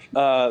charge?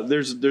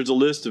 There's a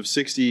list of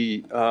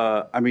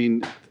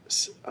 13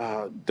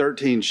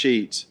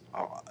 sheets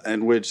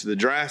in which the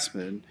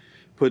draftsman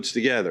puts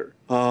together.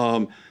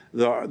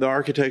 The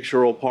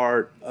architectural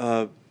part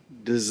of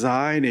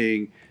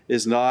designing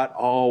is not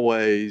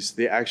always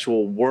the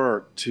actual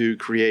work to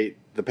create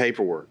the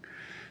paperwork.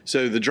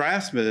 So the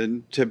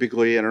draftsman,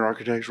 typically in an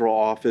architectural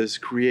office,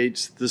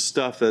 creates the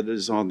stuff that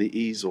is on the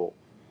easel.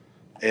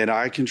 And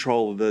I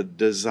control the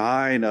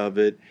design of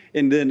it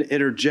and then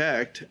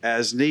interject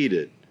as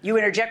needed. You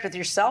interject with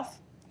yourself?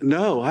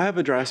 No, I have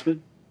a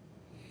draftsman.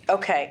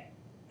 Okay.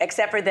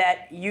 Except for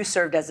that you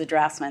served as a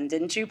draftsman,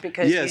 didn't you?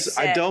 Because yes, you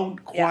said,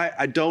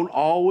 I don't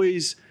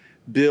always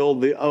bill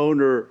the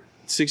owner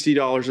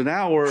 $60 an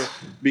hour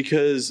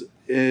because,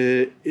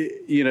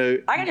 you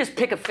know. I can just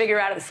pick a figure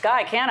out of the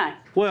sky, can't I?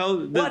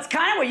 Well, it's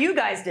kind of what you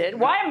guys did.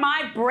 Why am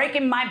I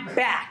breaking my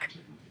back?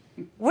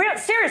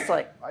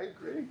 Seriously. I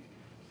agree.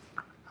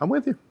 I'm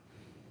with you.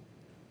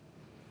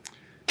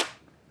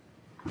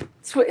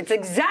 It's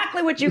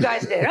exactly what you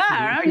guys did.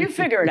 I don't know. You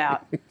figure it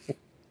out.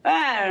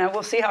 I don't know.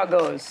 We'll see how it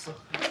goes.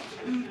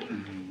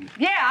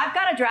 Yeah, I've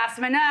got a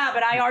draftsman now,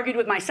 but I argued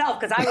with myself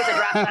because I was a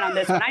draftsman on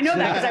this one. I know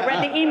that because I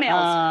read the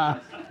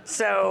emails.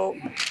 So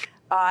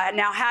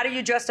now how do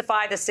you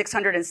justify the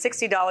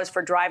 $660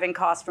 for driving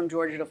costs from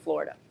Georgia to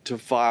Florida? To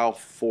file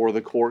for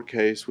the court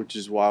case, which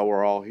is why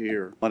we're all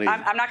here.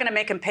 I'm not going to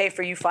make him pay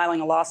for you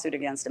filing a lawsuit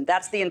against him.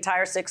 That's the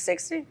entire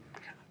 $660?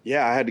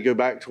 Yeah, I had to go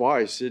back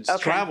twice. It's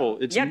travel.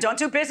 Don't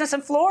do business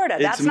in Florida.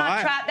 That's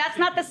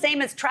not the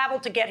same as travel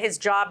to get his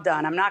job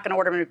done. I'm not going to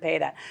order him to pay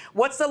that.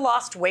 What's the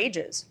lost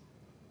wages?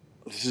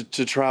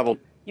 To travel.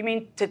 You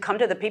mean to come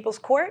to the People's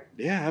Court?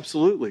 Yeah,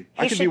 absolutely.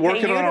 I could be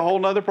working on a whole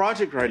nother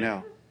project right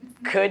now.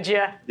 Could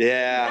you?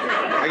 Yeah,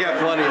 I got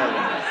plenty of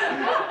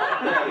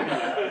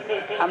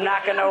them. I'm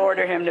not going to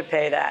order him to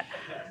pay that.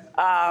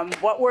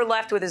 What we're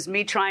left with is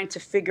me trying to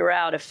figure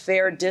out a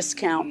fair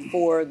discount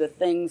for the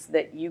things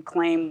that you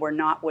claim were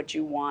not what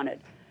you wanted.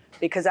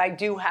 Because I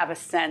do have a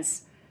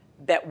sense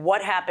that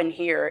what happened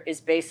here is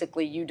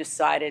basically you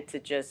decided to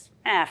just,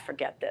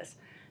 forget this.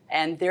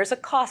 And there's a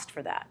cost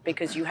for that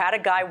because you had a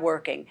guy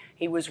working.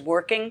 He was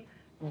working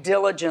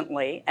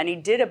diligently, and he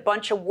did a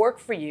bunch of work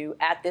for you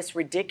at this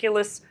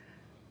ridiculous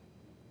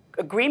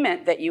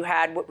agreement that you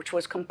had, which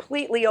was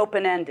completely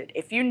open-ended.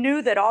 If you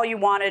knew that all you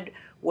wanted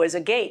was a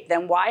gate,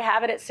 then why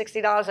have it at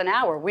 $60 an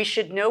hour? We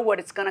should know what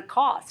it's going to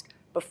cost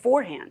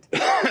beforehand.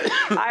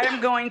 I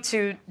am going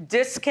to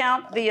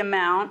discount the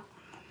amount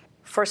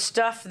for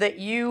stuff that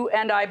you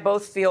and I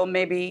both feel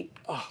maybe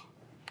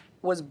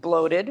was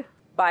bloated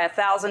by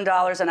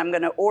 $1,000, and I'm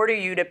going to order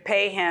you to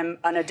pay him.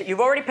 You've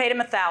already paid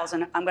him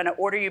 $1,000. I'm going to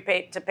order you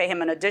to pay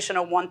him an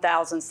additional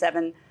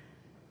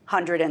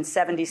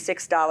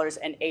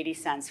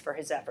 $1,776.80 for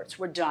his efforts.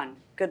 We're done.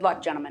 Good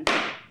luck, gentlemen.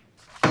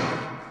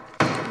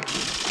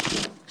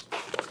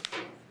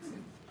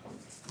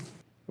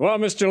 Well,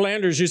 Mr.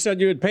 Landers, you said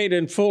you had paid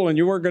in full and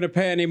you weren't going to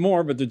pay any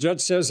more, but the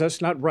judge says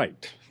that's not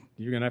right.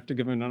 You're going to have to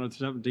give him another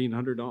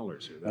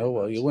 $1,700. Oh,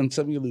 well, you win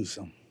some, you lose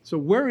some. So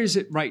where is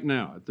it right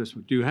now at this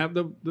one? Do you have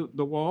the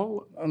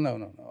wall? Oh,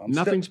 no.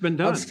 Nothing's been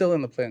done? I'm still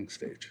in the planning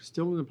stage.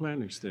 Still in the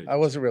planning stage. I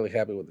wasn't really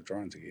happy with the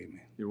drawings he gave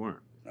me. You weren't?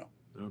 No.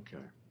 Okay.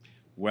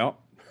 Well,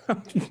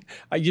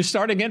 you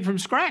start again from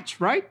scratch,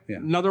 right? Yeah.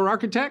 Another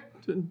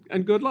architect,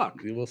 and good luck.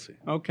 You will see.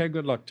 Okay,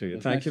 good luck to you.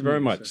 Well, Thank you very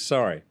much.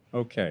 Sorry.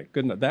 Okay,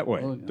 good night. That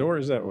way. Door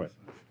is that way.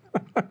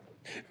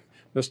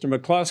 Mr.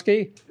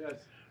 McCluskey? Yes.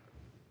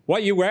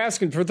 What you were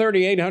asking for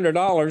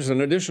 $3,800,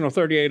 an additional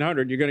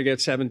 $3,800, you're going to get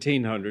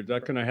 $1,700.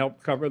 That going to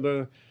help cover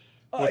the?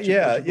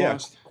 Yeah,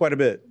 quite a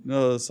bit.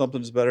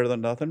 Something's better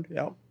than nothing.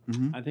 Yeah.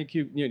 Mm-hmm. I think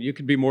you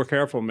could be more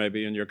careful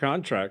maybe in your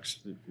contracts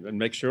and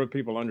make sure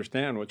people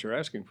understand what you're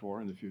asking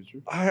for in the future.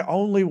 I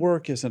only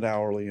work as an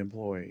hourly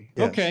employee.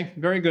 Yes. Okay,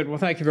 very good. Well,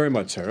 thank you very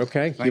much, sir.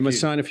 Okay, you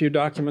must sign a few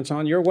documents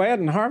on your way.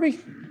 And Harvey,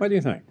 what do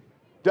you think?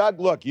 Doug,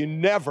 look, you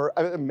never,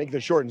 make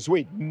this short and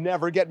sweet,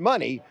 never get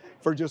money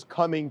for just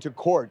coming to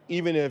court,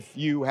 even if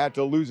you had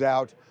to lose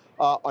out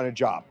on a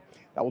job.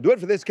 That will do it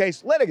for this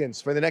case. Litigants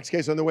for the next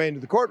case on the way into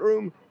the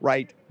courtroom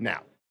right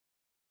now.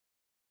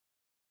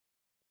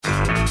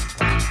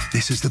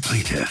 This is the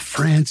plaintiff,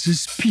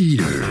 Francis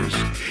Peters.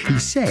 He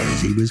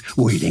says he was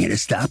waiting at a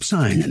stop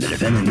sign and the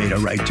defendant made a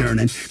right turn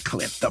and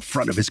clipped the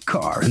front of his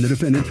car, and the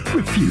defendant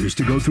refused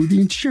to go through the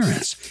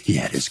insurance. He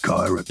had his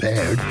car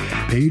repaired,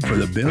 paid for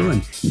the bill,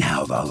 and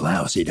now the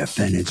lousy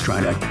defendant's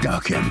trying to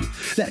duck him.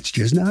 That's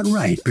just not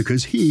right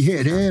because he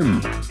hit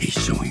him. He's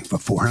suing for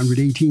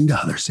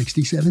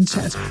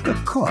 $418.67, the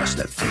cost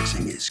of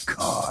fixing his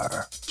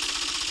car.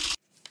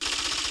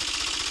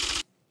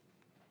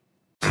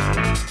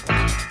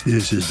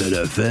 This is the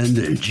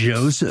defendant,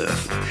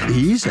 Joseph.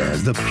 He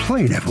says the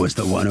plaintiff was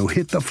the one who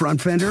hit the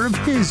front fender of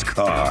his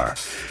car.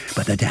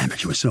 But the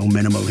damage was so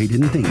minimal he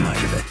didn't think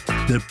much of it.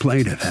 The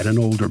plaintiff had an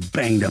older,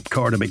 banged-up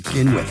car to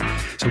begin with,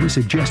 so he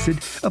suggested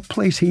a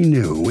place he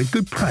knew with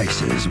good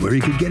prices where he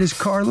could get his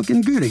car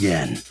looking good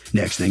again.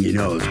 Next thing he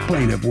knows,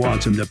 plaintiff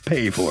wants him to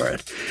pay for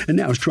it, and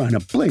now he's trying to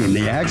blame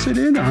the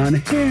accident on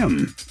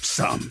him.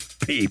 Some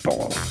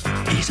people.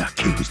 He's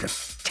accused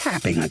of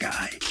tapping a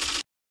guy.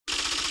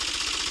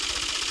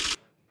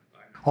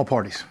 All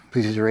parties,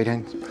 please use your right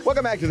hand.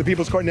 Welcome back to the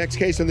People's Court. Next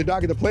case on the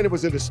docket. The plaintiff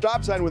was at a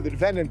stop sign when the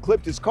defendant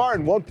clipped his car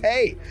and won't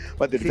pay.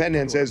 But the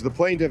defendant says the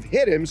plaintiff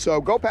hit him,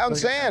 so go pound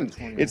sand.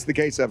 It's the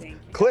case of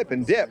clip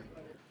and dip.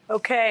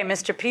 Okay,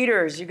 Mr.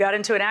 Peters, you got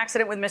into an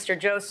accident with Mr.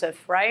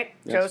 Joseph, right?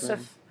 Yes,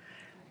 Joseph.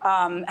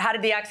 How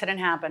did the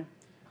accident happen?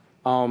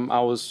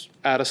 I was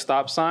at a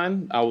stop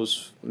sign. I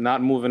was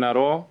not moving at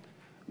all.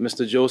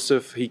 Mr.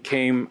 Joseph, he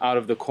came out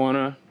of the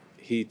corner.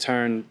 He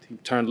turned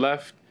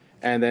left,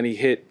 and then he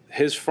hit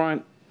his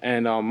front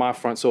and my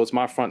front. So it's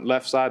my front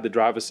left side, the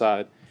driver's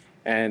side.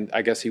 And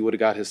I guess he would have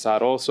got his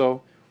side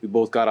also. We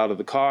both got out of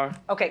the car.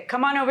 Okay,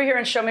 come on over here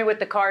and show me with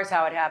the cars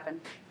how it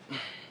happened.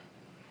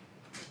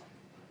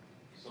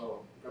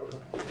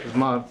 It's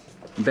my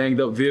banged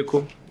up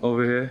vehicle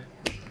over here.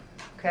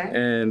 Okay.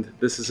 And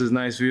this is his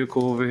nice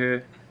vehicle over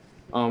here.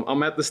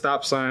 I'm at the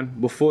stop sign,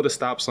 before the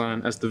stop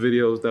sign, as the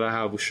videos that I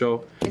have will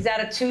show. Is that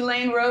a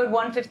 2-lane road,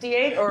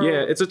 158? Or? Yeah,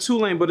 it's a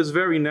 2-lane, but it's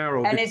very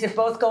narrow. And is it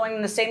both going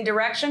in the same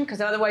direction?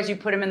 Because otherwise you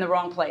put him in the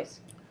wrong place.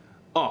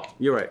 Oh,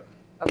 you're right.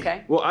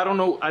 Okay. Well, I don't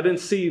know. I didn't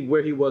see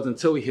where he was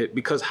until he hit,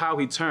 because how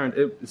he turned,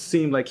 it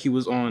seemed like he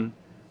was on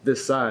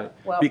this side.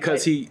 Well,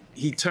 because he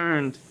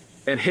turned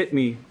and hit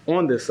me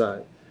on this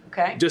side.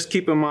 Okay. Just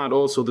keep in mind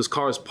also, this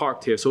car is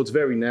parked here, so it's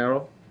very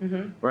narrow.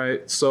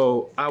 Right,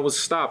 so I was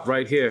stopped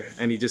right here,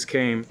 and he just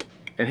came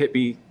and hit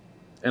me,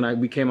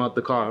 and we came out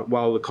the car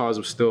while the cars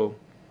were still.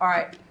 All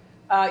right.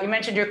 You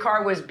mentioned your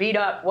car was beat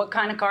up. What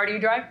kind of car do you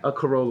drive? A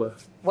Corolla.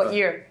 What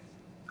year?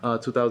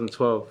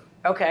 2012.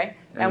 Okay.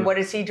 And what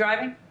is he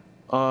driving?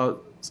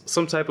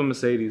 Some type of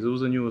Mercedes. It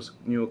was a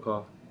newer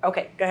car.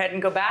 Okay. Go ahead and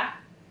go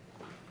back.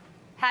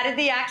 How did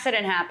the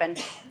accident happen?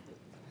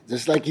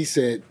 Just like he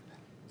said,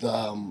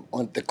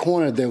 on the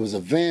corner there was a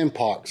van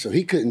parked, so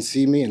he couldn't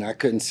see me and I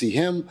couldn't see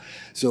him.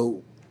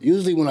 So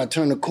usually when I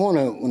turn the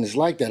corner, when it's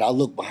like that, I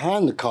look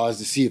behind the cars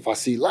to see if I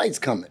see lights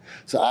coming.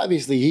 So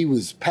obviously he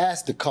was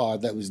past the car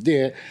that was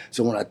there.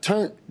 So when I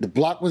turned, the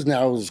block was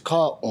narrow, there was a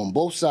car on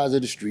both sides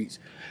of the streets,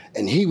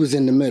 and he was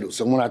in the middle.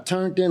 So when I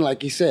turned in,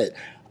 like he said,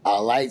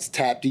 our lights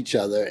tapped each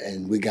other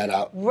and we got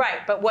out.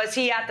 Right, but was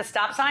he at the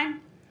stop sign?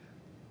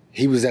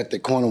 He was at the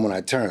corner when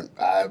I turned.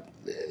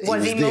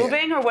 Was he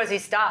moving or was he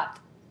stopped?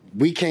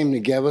 We came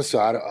together, so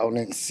I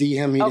didn't see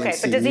him. He didn't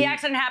see but does me. the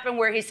accident happen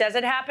where he says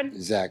it happened?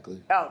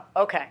 Exactly. Oh,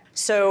 okay.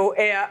 So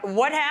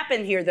what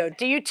happened here, though?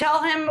 Do you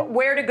tell him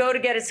where to go to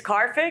get his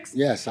car fixed?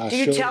 Yes, I Do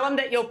you tell him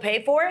that you'll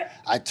pay for it?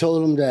 I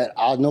told him that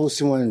I'll know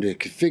someone that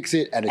could fix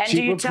it at a cheaper price. And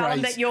do you tell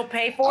him that you'll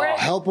pay for it? I'll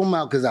help him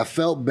out because I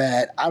felt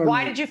bad. I don't know.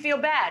 Why did you feel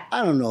bad?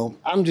 I don't know.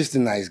 I'm just a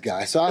nice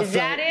guy. So I Is felt,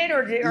 that it,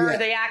 or yeah.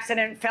 the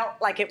accident felt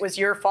like it was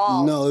your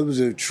fault? No, it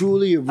was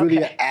really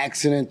an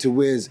accident to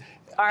whiz.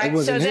 All right, It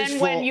wasn't so his then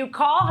fault. when you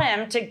call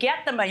him to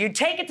get the money, you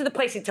take it to the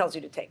place he tells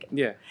you to take it.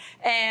 Yeah.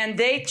 And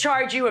they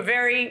charge you a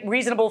very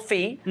reasonable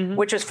fee,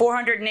 which was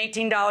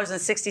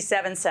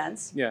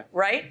 $418.67. Yeah.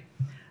 Right?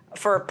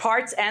 For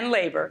parts and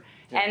labor.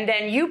 Yeah. And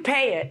then you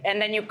pay it,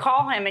 and then you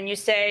call him and you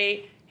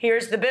say,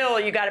 here's the bill,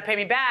 you got to pay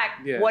me back.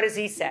 Yeah. What does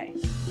he say?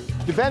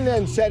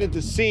 Defendant said at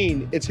the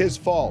scene it's his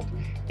fault.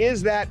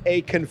 Is that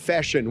a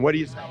confession? What do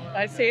you say?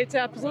 I say it's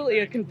absolutely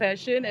a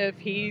confession. If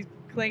he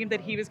claimed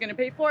that he was going to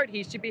pay for it,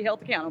 he should be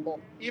held accountable.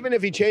 Even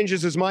if he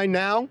changes his mind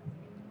now,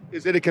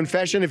 is it a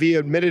confession if he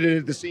admitted it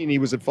at the scene he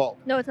was at fault?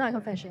 No, it's not a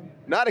confession.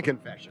 Not a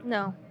confession.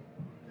 No.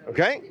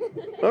 Okay?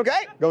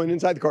 Okay. Going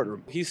inside the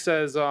courtroom. He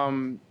says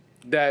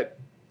that,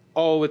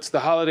 it's the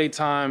holiday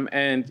time,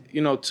 and,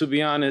 to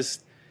be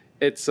honest,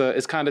 it's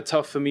kind of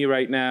tough for me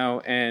right now,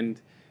 and,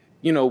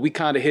 we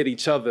kind of hit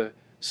each other.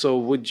 So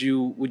would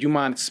you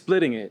mind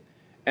splitting it?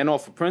 And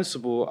off of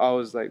principle, I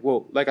was like,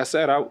 well, like I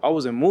said, I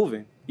wasn't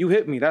moving. You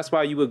hit me. That's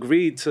why you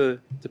agreed to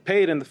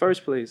pay it in the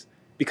first place,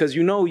 because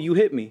you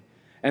hit me.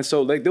 And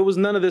so there was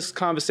none of this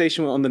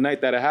conversation on the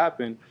night that it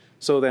happened.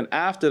 So then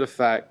after the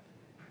fact,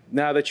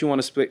 now that you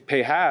want to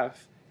pay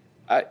half,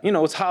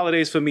 it's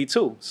holidays for me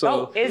too.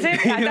 So is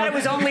it? I thought it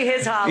was only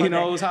his holiday. It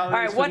was holidays.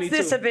 All right, what's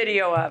this a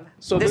video of?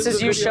 So this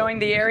is you showing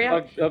the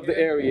area? Of the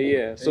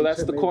area, yeah. So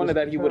that's the corner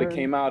that he would have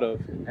came out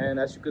of. And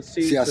as you can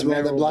see, See how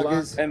small that block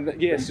is? And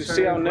yes, you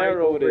see how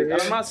narrow it is.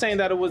 And I'm not saying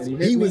that it was.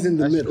 He was in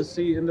the middle.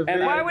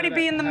 And why would he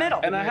be in the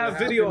middle? And I have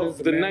video of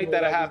the night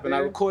that it happened. I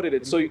recorded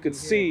it so you could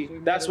see.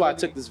 That's why I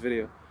took this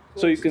video.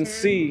 So you can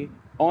see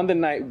on the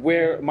night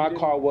where my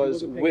car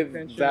was with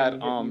that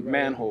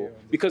manhole,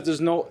 because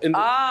there's no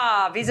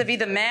vis-a-vis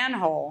the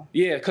manhole.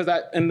 Yeah, because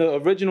in the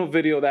original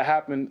video that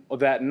happened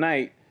that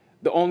night,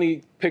 the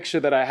only picture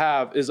that I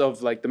have is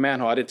of the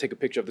manhole. I didn't take a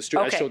picture of the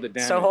street. Okay, I showed the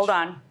damage. so hold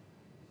on.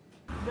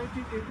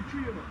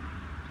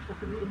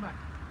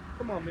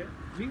 Come on, man.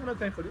 We ain't got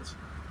nothing for this.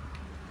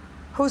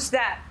 Who's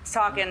that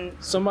talking?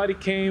 Somebody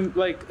came,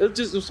 it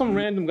was some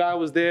random guy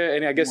was there,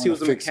 and I guess he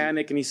was a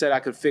mechanic, and he said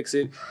I could fix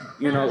it.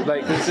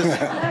 It's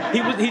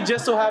just he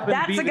just so happened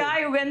to be That's the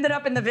guy who ended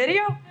up in the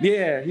video?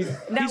 Yeah.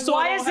 Now,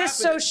 why is this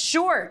so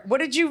short?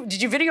 Did you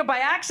video by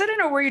accident,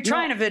 or were you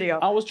trying to video?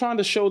 I was trying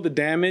to show the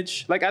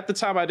damage. At the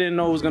time, I didn't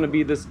know it was going to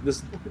be this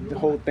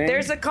whole thing.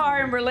 There's a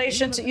car in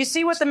relation to, you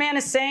see what the man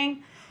is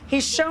saying?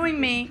 He's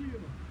showing me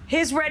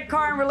his red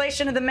car in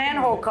relation to the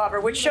manhole cover,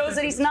 which shows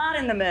that he's not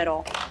in the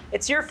middle.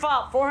 It's your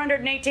fault.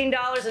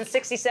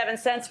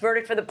 $418.67.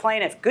 Verdict for the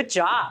plaintiff. Good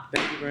job.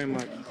 Thank you very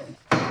much.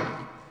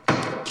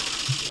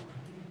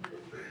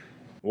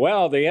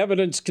 Well, the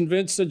evidence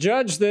convinced the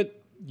judge that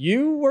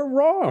you were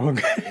wrong.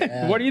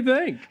 What do you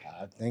think?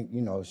 I think,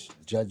 the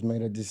judge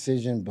made a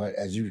decision, but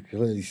as you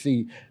clearly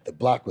see, the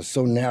block was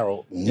so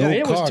narrow.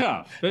 It was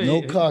tough.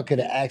 No car could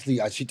have actually,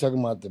 she talking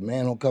about the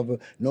manhole cover,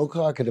 no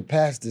car could have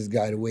passed this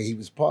guy the way he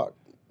was parked.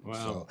 Wow.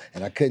 So,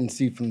 and I couldn't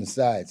see from the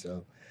side,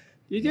 so.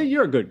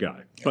 You're a good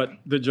guy, but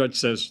the judge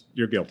says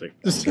you're guilty.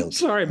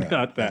 Sorry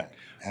about that.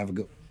 Have a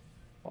good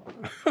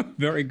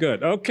Very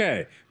good.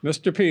 Okay,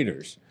 Mr.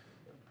 Peters,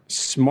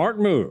 smart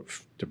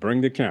move to bring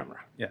the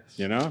camera. Yes.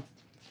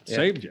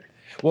 Saved you.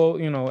 Well,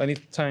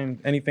 anytime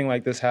anything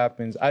like this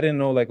happens, I didn't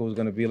know it was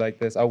going to be like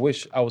this. I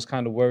was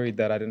kind of worried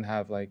that I didn't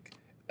have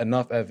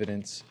enough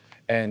evidence.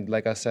 And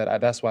like I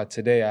said, that's why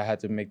today I had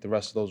to make the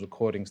rest of those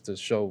recordings to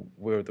show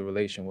where the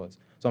relation was.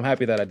 So I'm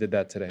happy that I did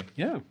that today.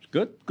 Yeah,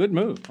 good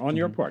move on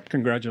your part.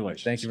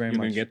 Congratulations. Thank you very much.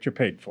 much. You can get your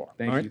paid for.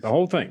 Thank All right, you. the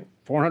whole thing,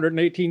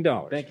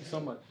 $418. Thank you so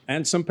much.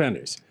 And some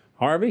pennies.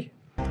 Harvey?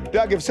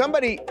 Doug, if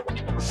somebody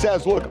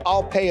says, look,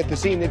 I'll pay at the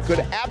scene, it could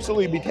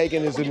absolutely be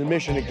taken as an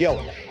admission of guilt.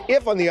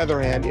 If, on the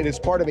other hand, it is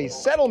part of a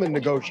settlement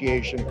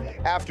negotiation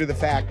after the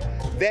fact,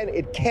 then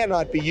it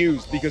cannot be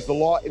used because the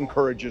law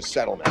encourages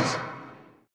settlements.